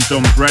that's from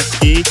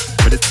Dombresky.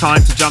 But it's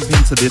time to jump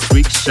into this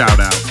week's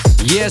shout-outs.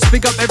 Yes,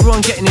 big up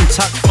everyone getting in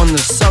touch on the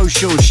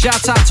socials.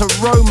 Shout out to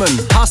Roman,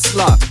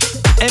 Hustler,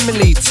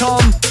 Emily,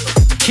 Tom,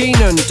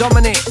 Keenan,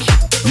 Dominic,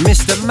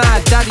 Mr.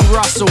 Mad, Daddy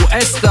Russell,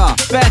 Esther,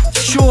 Beth,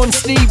 Sean,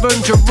 Stephen,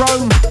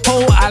 Jerome,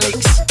 Paul,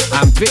 Alex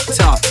and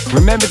Victor.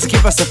 Remember to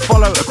give us a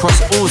follow across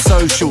all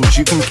socials.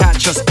 You can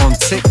catch us on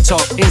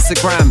TikTok,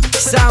 Instagram,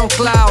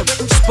 SoundCloud,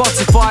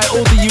 Spotify,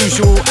 all the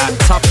usual at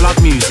Tough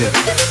Love Music.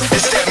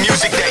 It's that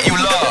music that you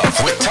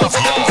love with Tough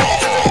Love.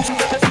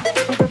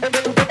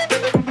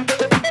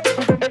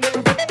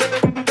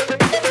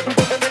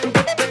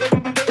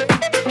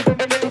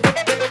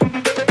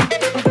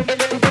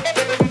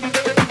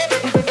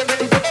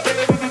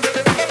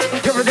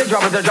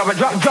 Drop it, drop it,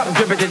 drop,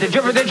 drip it,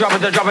 drip it, drop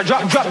it, drop it,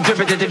 drop, drip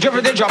it, drip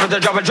it, drop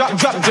it, drop it,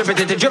 drop, drip it,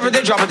 drip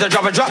it, drop it,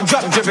 drop it,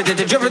 drop, drip it,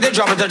 drip it,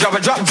 drop it, drop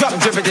it, drop,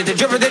 drip it,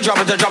 drip it, drop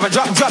it, drop it,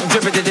 drop,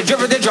 drip it,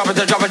 drip it, drop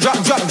it, drop it,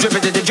 drop,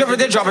 drip it, drip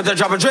it, drop it,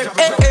 drop it,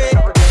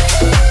 drip.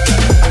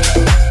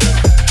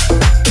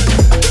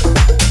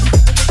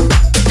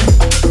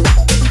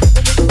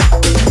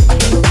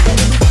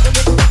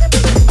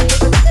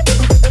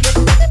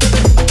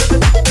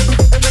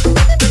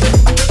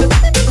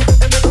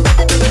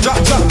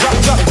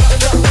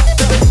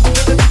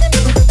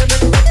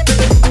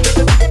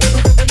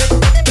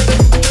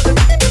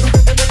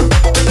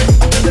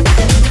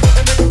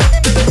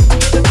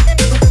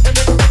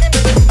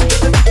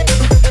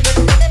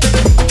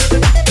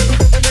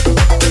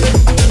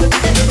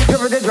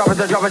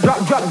 Drop it,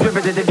 drop, drip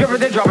it, drip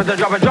it, drop it,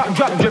 drop it,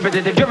 drop, drip it,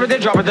 drip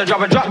it, drop it,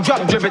 drop it,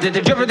 drop, drip it,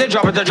 drip it,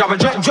 drop it, drop it,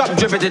 drop,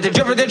 drip it,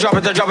 drip it, drop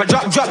it, drop it,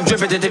 drop,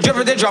 drip it, drip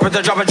it, drop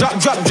it, drop it,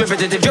 drop, drip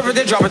it, drip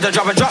it, drop it,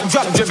 drop it,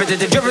 drop, drip it,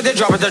 drip it,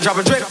 drop it, drop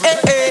it, drip.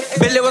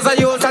 Billy was a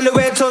youth on the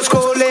way to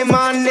school, a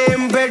man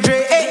named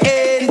Pedri,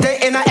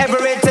 taking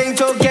everything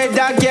to get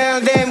that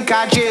girl them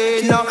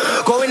catching.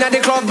 Going at the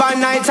club by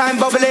night time,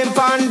 bubbling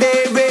pon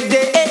the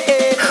ready.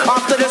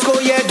 After the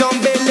school, yeah,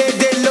 don't Billy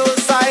the low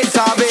sides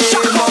of it.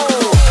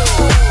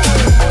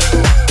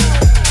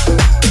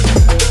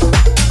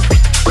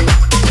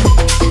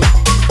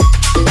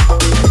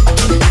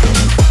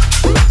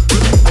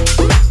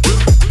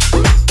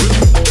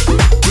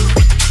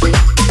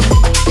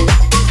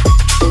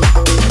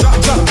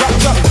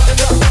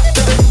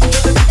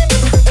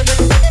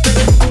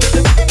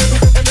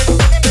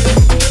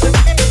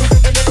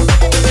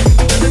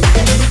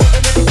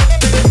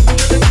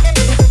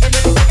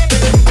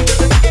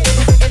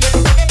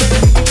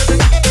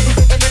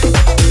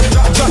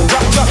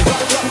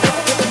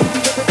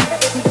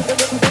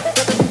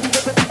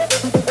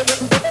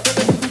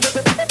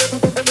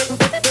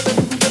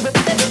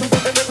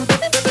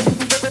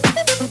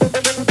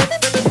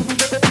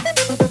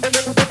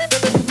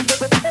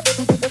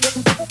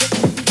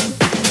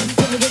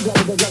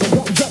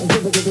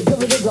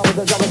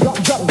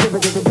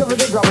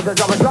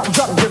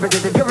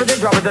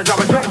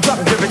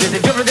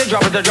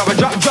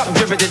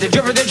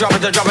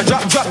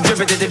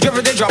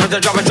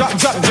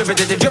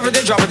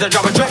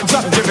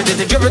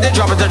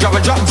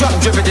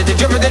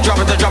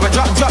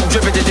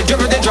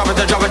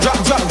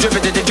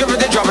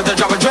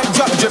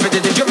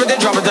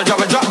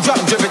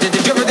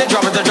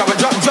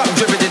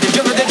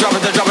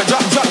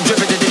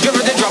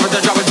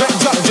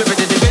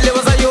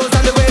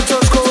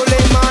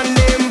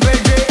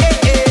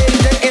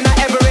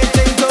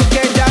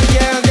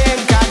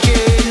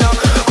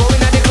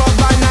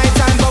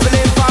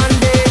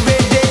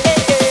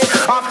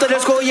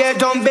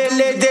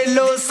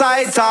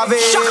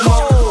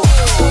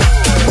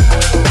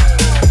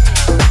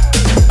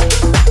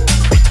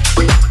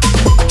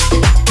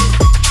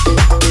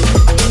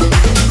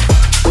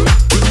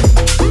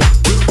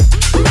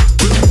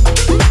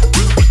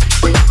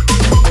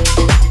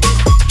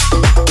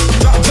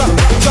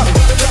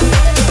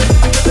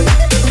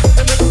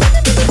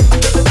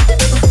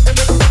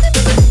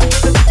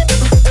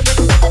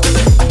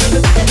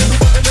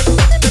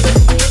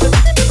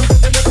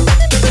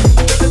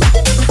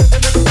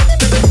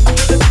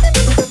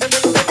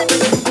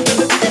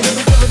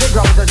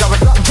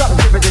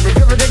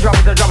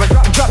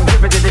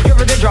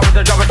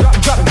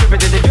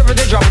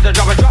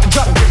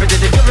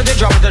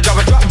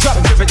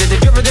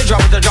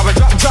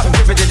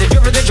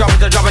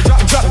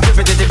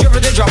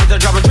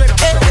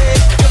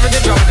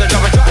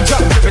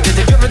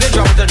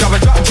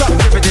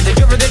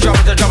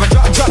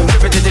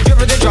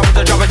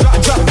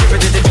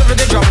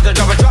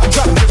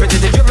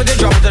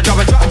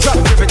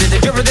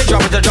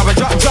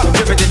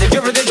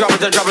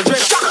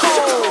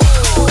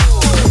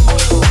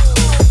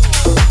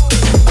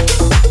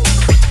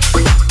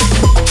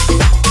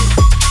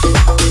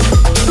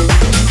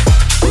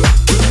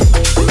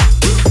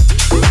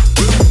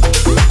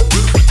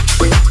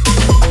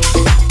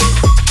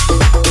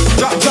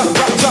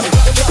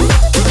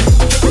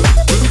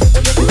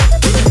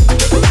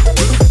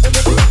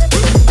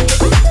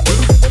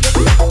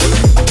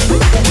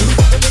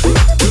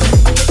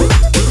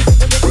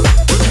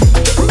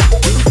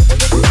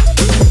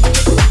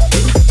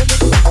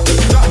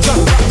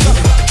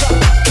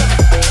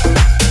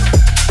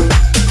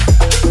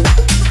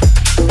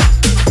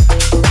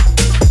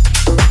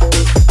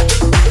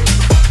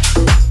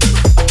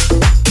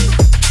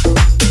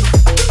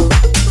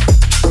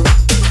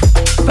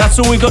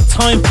 that's all we've got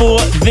time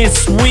for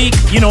this week.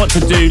 You know what to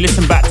do.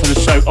 Listen back to the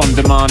show on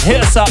demand. Hit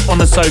us up on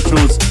the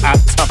socials at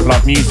Tough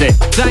Love Music.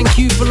 Thank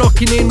you for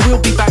locking in.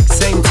 We'll be back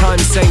same time,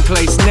 same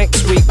place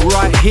next week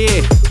right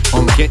here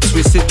on Get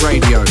Twisted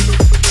Radio.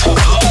 Tough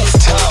Love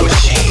Time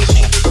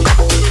Machine.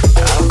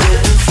 I've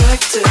been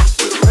infected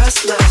with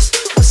restless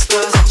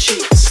whispers and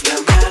cheats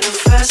that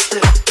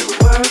manifested in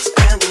words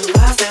and the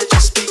lies that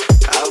you speak.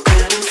 I've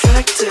been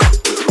infected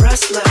with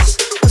restless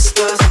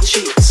whispers and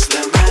cheats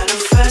that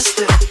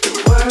manifested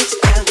in words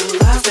and the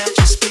lies that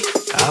you speak.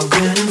 I've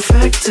been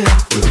infected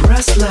with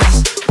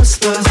restless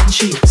whispers and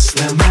cheats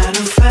that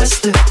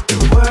manifested in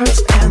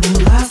words and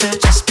the lies that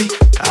you speak.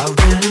 I've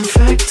been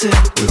infected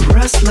with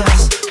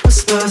restless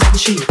whispers and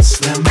cheats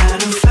that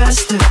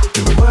manifested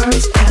in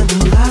words and the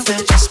lies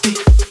that you speak.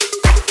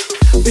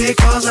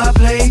 Because I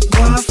played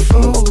the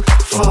fool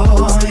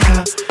for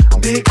you.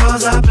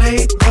 Because I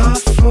played the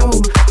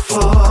fool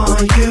for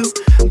you.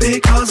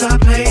 Because I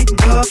played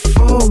the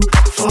fool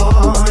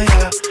for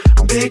you.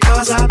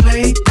 Because I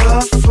played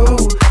the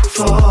fool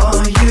for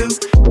you.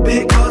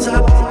 Because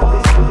I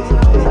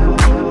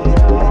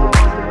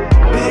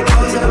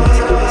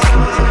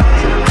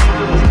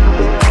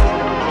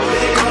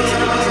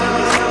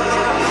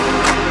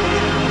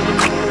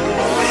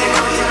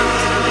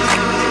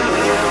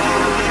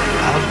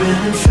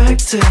been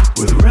infected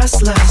with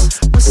restless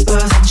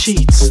whispers and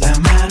cheats that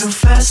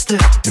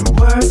manifested in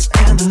words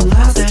and the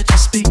lies that you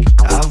speak.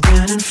 I've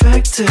been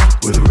infected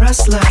with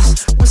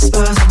restless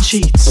whispers and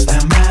cheats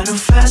that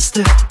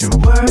manifested in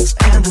words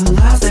and the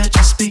lies that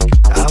you speak.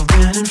 I've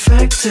been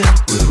infected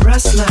with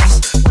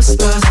restless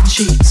whispers and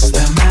cheats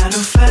that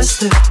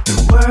manifested in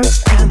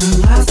words and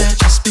the lies that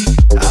you speak.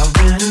 I've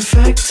been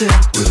infected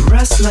with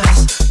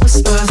restless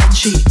whispers and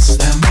cheats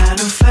that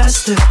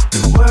manifested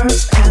in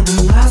words and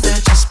the lies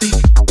that you speak.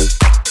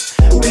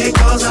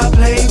 Because I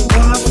played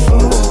the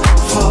fool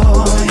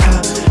for you.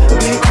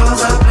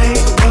 Because I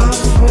played the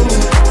fool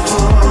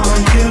for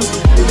you.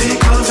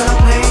 Because I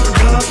played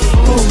the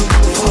fool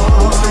for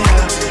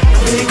you.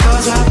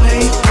 Because I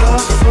played the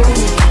fool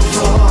for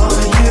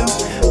you.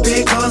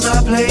 Because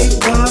I played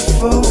the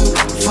fool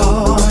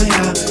for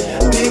you.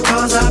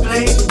 Because I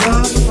played the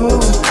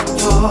fool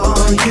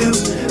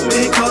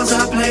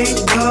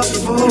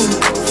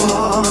for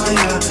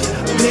you.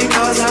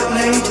 Because I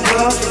played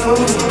the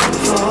fool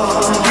for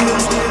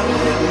you.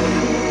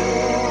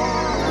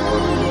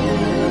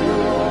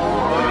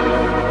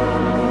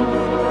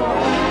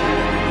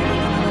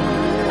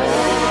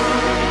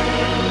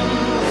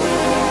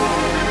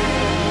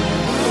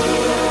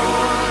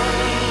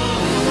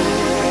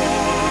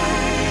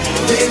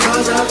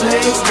 Because I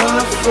played the fool for you. Because I played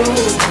the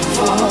fool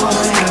for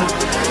you.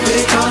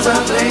 Because I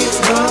played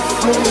the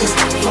fool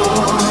for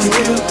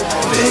you.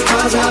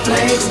 Because I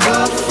played the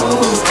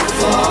fool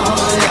for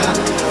you.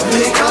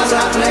 Because I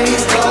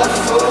played the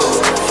fool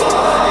for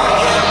you.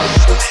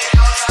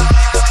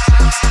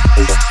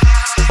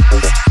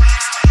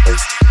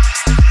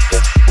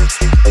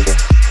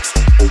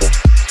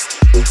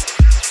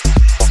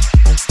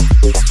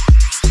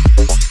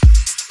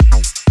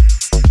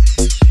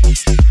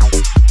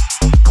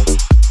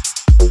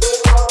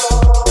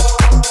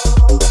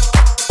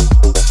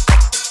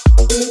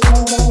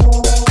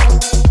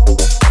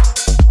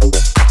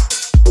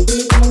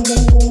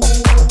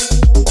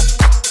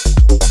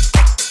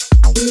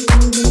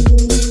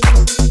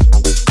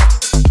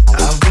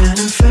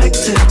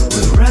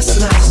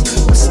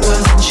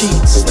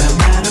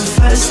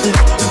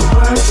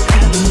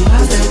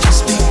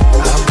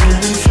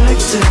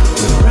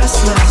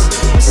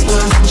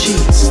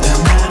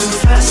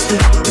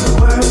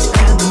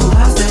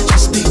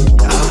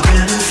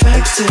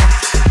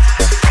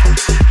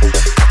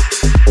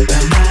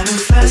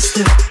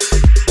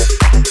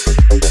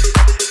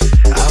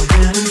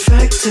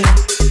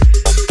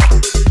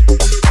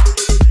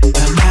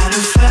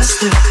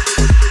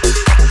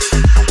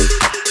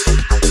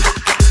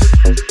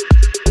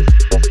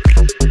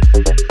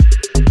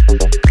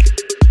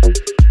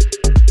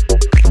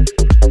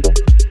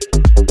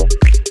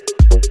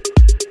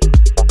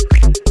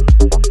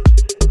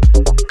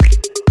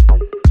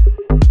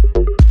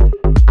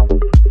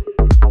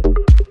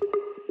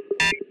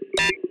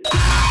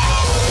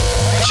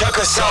 Check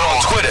us out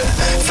on Twitter,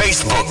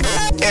 Facebook,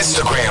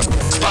 Instagram,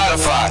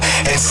 Spotify,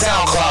 and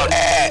SoundCloud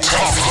at